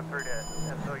 Sanford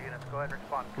SO units, go ahead and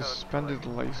respond. Code. Suspended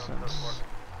license.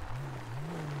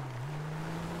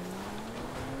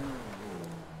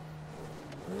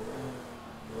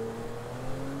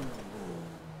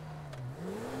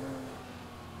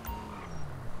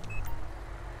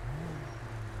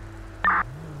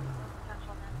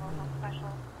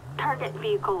 Target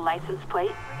vehicle license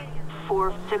plate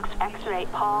 46 X-ray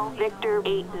Paul Victor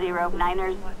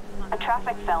 809ers. A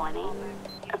traffic felony.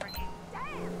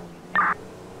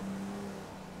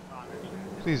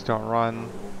 Please don't run.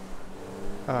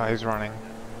 He's running.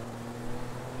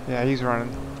 Yeah, he's running.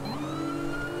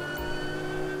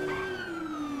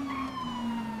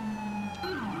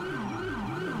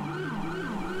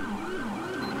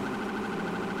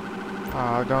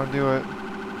 Oh, don't do it.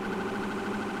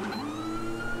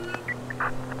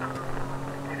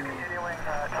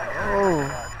 Oh.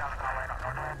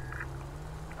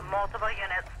 Multiple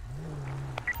units.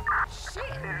 He's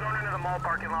going into the mall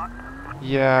parking lot.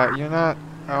 Yeah, you're not.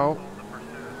 Oh.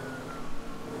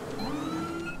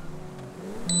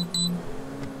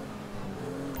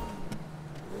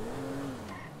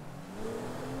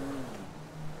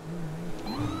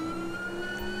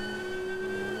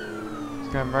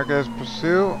 He's gonna mark it as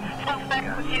pursuit.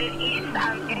 Suspect proceeded east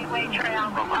on Gateway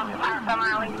Trail from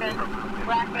Arlington.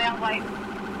 Black male, white.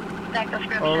 That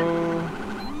description. Oh.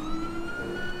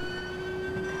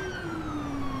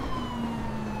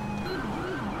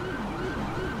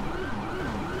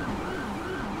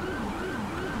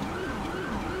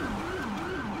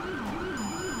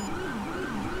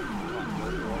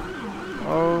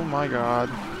 Oh my god.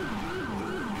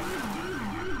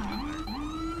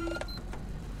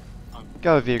 Get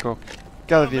out of the vehicle.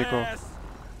 Get out of the vehicle.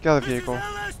 Get out of the vehicle.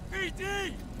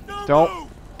 Don't.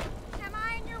 Am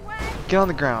I in your way? Get on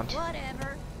the ground.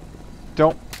 Whatever.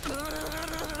 Don't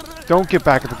get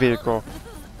back in the vehicle.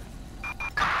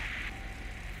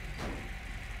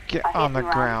 Get on the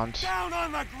ground. Down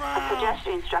on the A ground!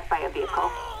 pedestrian struck by a vehicle.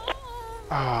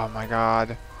 Oh my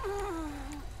god.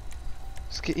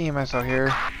 Let's get EMS out here.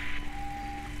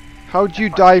 How'd you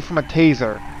die from a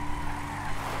taser?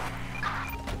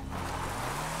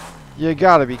 You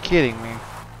gotta be kidding me.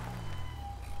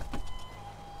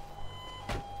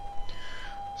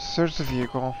 Search the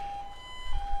vehicle.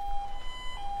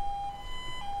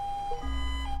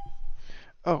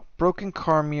 Oh, broken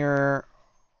car mirror,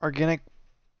 organic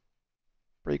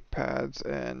brake pads,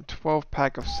 and 12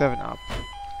 pack of 7-Up.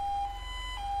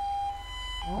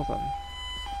 Well then.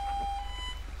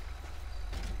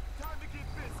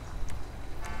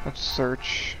 Let's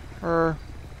search her.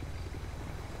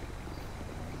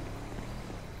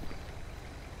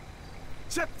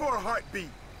 Check for a heartbeat.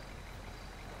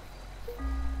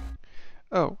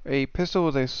 Oh, a pistol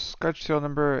with a scratch tail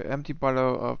number, empty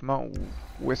bottle of Mountain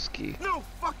Whiskey. No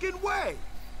fucking way!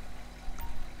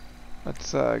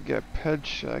 Let's get a ped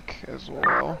check as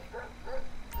well.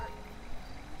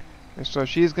 Okay, so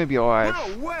she's gonna be alive.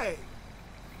 No way!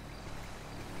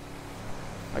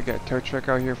 I got a tow truck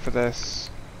out here for this.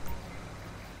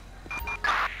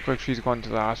 Looks like she's going to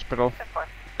the hospital.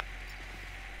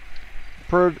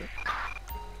 Per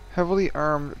heavily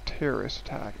armed terrorist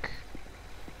attack.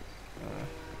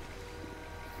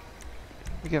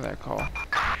 We get that call.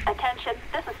 Attention,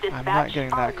 this is dispatch. I'm not getting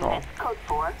that All call. units, Code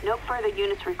 4. No further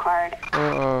units required. Full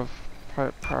of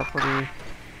private property.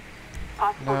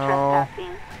 Possible No.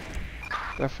 trespassing.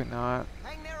 Definitely not.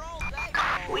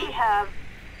 We have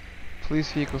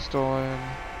Police vehicle stolen.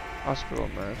 Hospital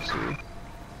emergency.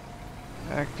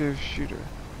 Active shooter.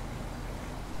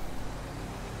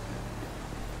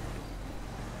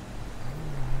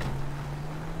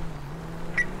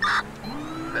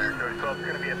 There, so it's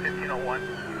going to be a 1501.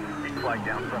 We flag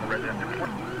down from the residence.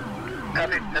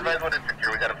 Copy. Advise what is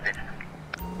secure. We got him fixed.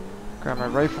 Grab my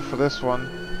rifle for this one.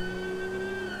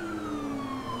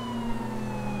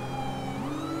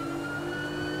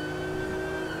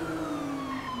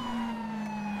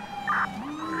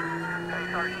 Hey,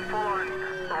 Sergeant, full on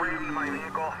rammed my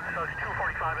vehicle. So it's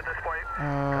 245 at this point.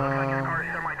 Looks like your car is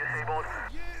semi-disabled.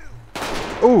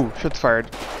 Ooh, shots fired.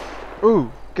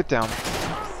 Ooh, get down.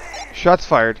 Shots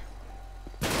fired.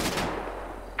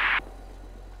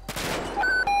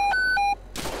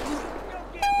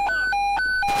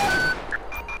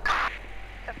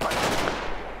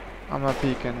 I'm not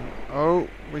peeking. Oh,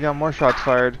 we got more shots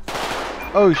fired.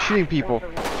 Oh, shooting people.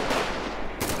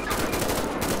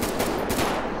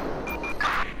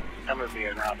 I'm going to be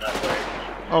around that way.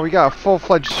 Oh, we got a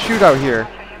full-fledged shootout here.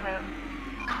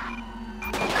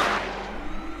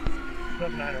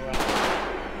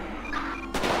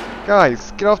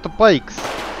 Guys, get off the bikes.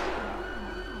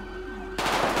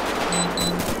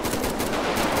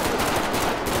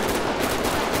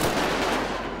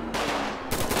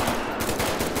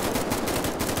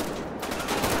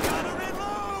 Gotta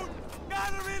reload!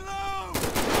 Gotta reload!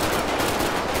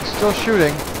 Still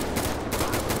shooting.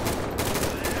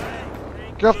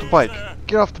 Get off the bike.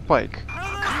 Get off the bike.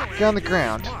 Get on the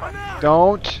ground.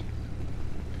 Don't.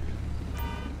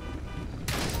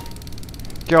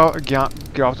 Get off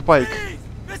the bike.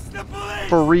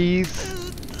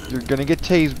 Freeze! You're gonna get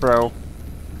tased, bro.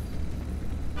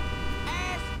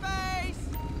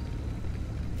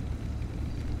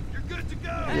 You're good to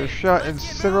go. You're shot in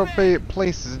several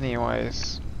places,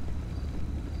 anyways.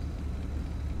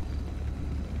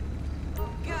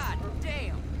 God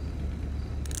damn.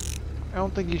 I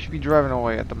don't think you should be driving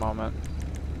away at the moment.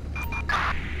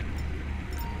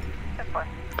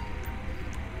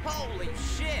 Holy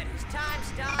shit, is time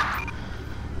stopped?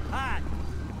 Hot.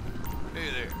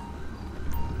 Hey there.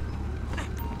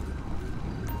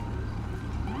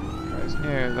 Guys,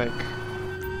 near like.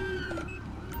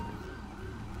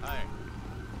 Hi.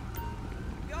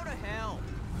 Go to hell.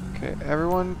 Okay,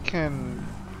 everyone can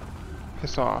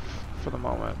piss off for the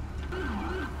moment.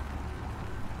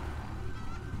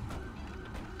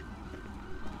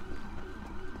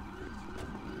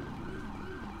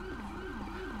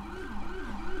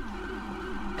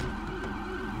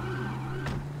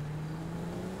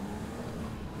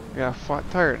 We got a flat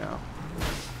tire now.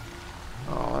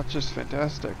 Oh, that's just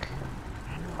fantastic.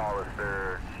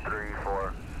 Hollister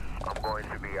 3-4. I'm going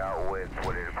to be out with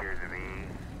what it appears to be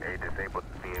a disabled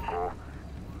vehicle.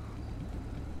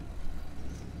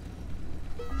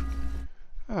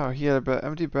 Oh, he had an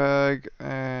empty bag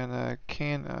and a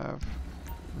can of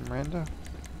Miranda,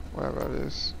 whatever it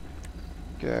is.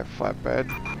 Yeah,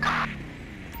 flatbed.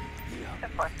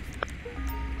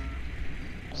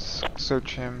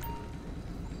 Search him.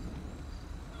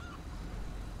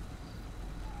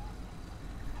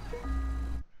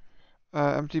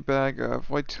 Empty bag of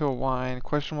white teal wine,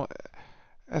 questionable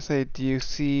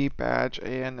SADC badge,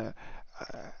 and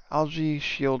algae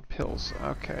shield pills.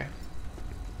 Okay.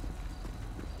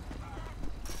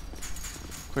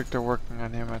 Looks like they're working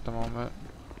on him at the moment.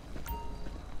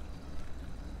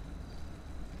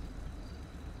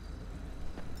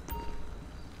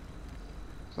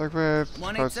 Like this,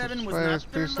 187 was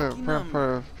not their lucky number.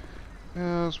 part of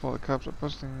yes, while the cops are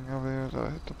busting over there to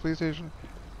hit the police station.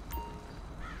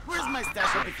 Where's my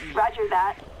stash of bikini? Roger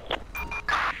that.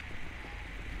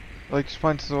 Like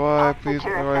respond to the why, please,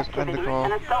 otherwise end the call.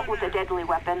 An assault with a deadly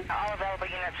weapon. All available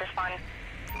units respond.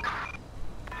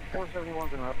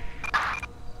 471's up.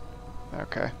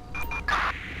 Okay.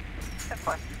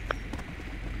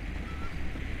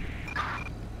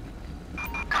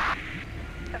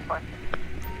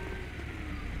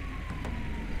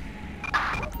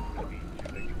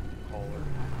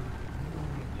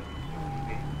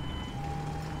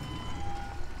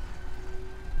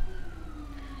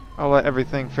 I'll let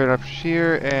everything fit up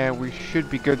here, and we should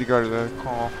be good to go to the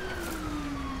call.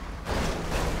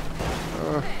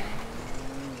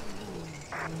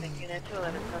 Unit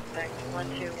 211, suspect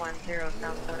 1210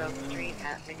 South Soto Street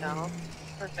at McDonald's.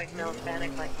 Suspect male,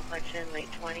 Hispanic, light complexion,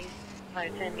 late 20s,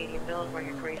 5'10", medium build, wearing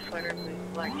a gray sweater, blue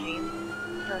black jeans.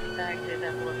 Suspect is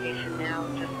at the location now,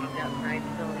 just moved outside,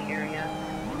 still in the area.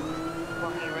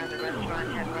 Walking around the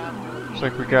restaurant, had robbed the location. Looks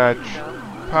like we got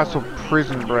possible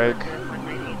prison break.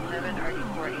 1987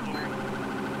 RD489.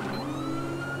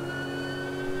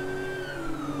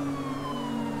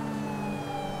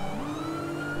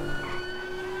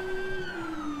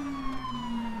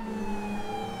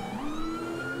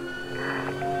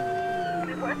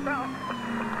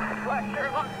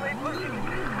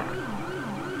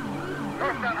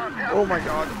 Oh my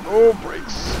god. Oh,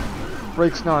 brakes.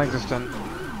 Brakes non-existent.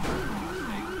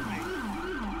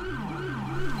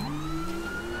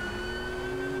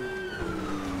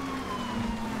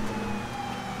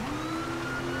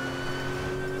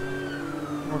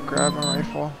 We'll grab a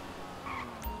rifle.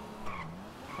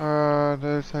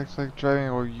 This looks like driving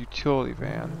a utility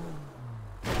van.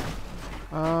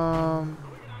 I'm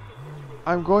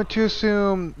going to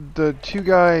assume the two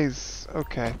guys.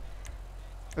 Okay.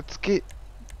 Let's get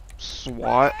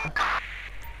SWAT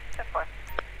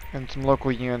and some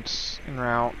local units en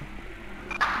route.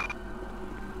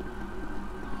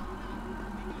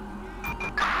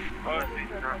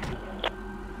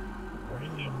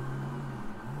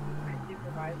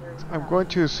 I'm going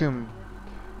to assume.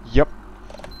 Yep.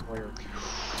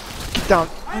 Get down.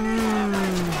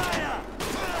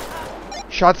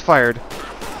 Shots fired.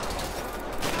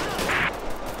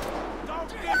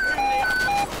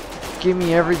 Give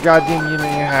me every goddamn unit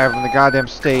you have in the goddamn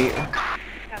state.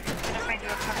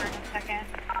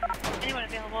 Anyone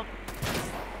available?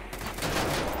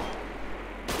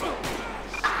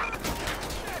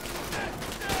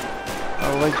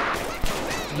 Oh, like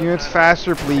units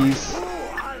faster, please.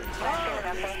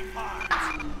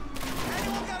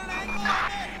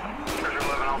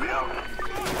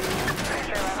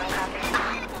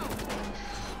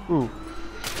 Ooh.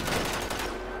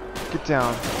 Get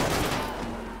down.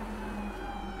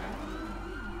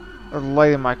 They're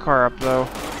lighting my car up though.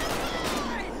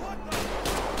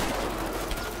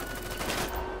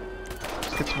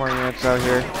 Let's get some more units out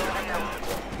here.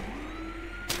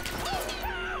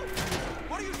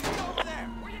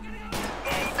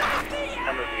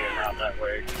 I'm moving around that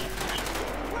way.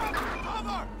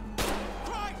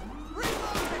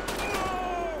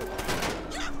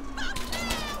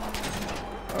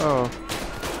 Oh,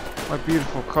 my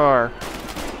beautiful car.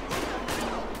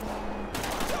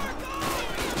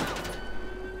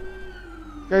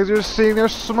 Guys are just sitting there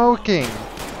smoking,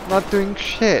 not doing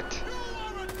shit.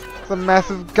 There's a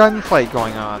massive gunfight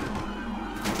going on.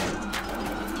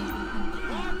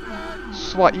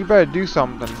 SWAT, you better do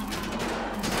something.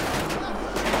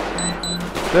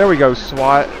 There we go,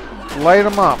 SWAT. Light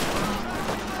them up.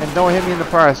 And don't hit me in the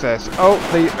process. Oh,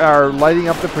 they are lighting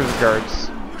up the prison guards.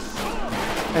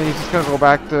 And he's just gonna go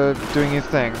back to doing his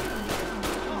thing.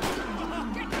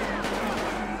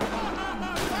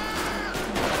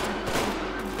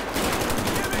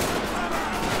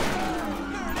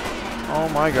 Oh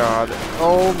my god.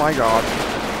 Oh my god.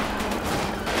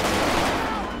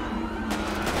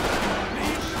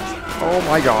 Oh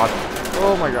my god.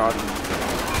 Oh my god.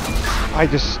 I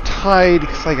just died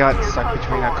because I got stuck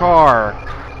between a car.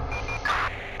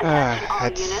 All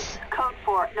units, code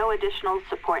 4, no additional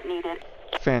support needed.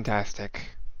 Fantastic.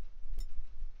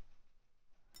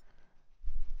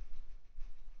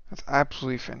 That's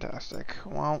absolutely fantastic.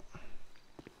 Well,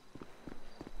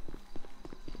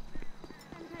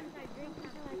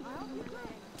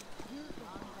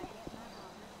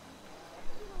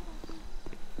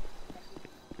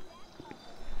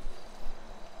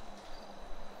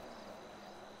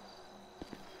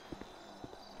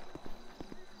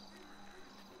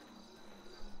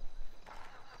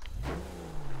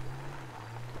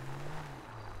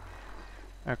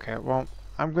 okay, well,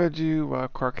 I'm gonna do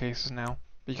court cases now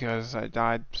because I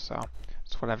died, so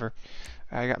it's whatever.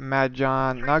 I got Mad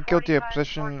John, not guilty of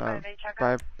possession of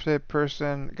by a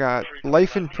person, got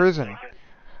life in prison.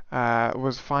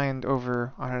 Was fined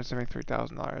over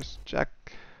 $173,000.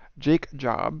 Jake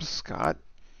Jobs got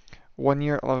 1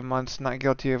 year, 11 months, not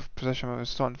guilty of possession of a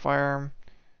stolen firearm.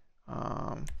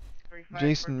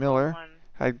 Jason Miller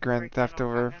had grand theft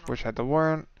over, which had the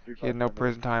warrant. He had no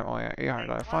prison time, only an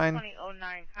 $800 fine.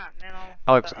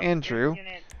 Alex Andrew,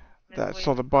 that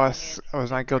sold a bus,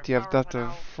 was not guilty of theft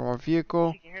from a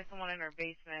vehicle.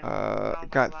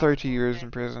 Got 32 years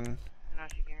in prison.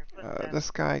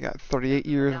 This guy got 38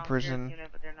 years in prison.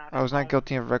 I was not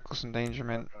guilty of reckless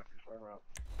endangerment.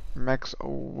 Max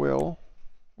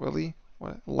Willie,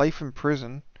 what? Life in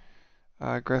prison.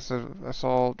 Aggressive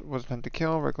assault, was meant to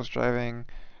kill, reckless driving,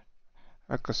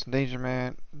 reckless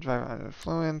endangerment, driving under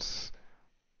influence.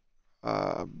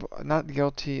 Not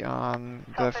guilty on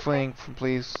the fleeing from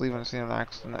police, leaving the scene of an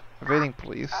accident, evading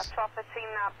police.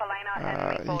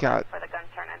 He got a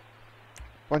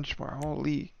bunch more.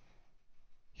 Holy.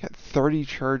 He got 30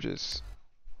 charges.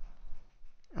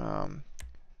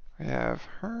 We have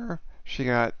her. She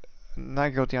got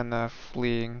not guilty on the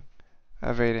fleeing,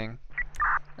 evading,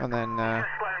 and then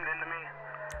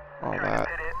all that.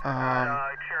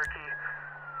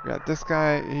 We got this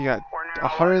guy. He got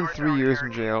 103 years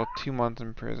in jail, 2 months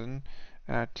in prison,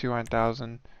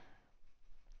 200,000.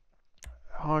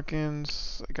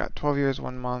 Hawkins got 12 years,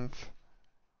 1 month.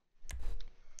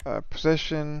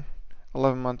 Possession,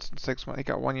 11 months and 6 months. He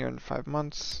got 1 year and 5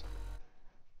 months.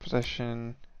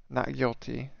 Possession, not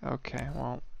guilty. Okay,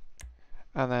 well.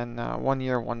 And then 1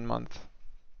 year, 1 month.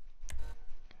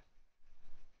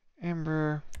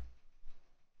 Amber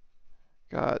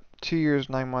got 2 years,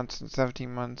 9 months, and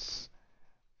 17 months.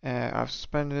 I've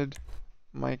suspended.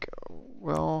 Mike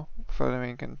Will, photo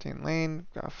in contain lane,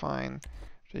 got a fine.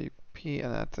 JP,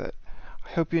 and that's it. I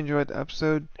hope you enjoyed the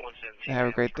episode, and have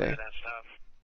a great day.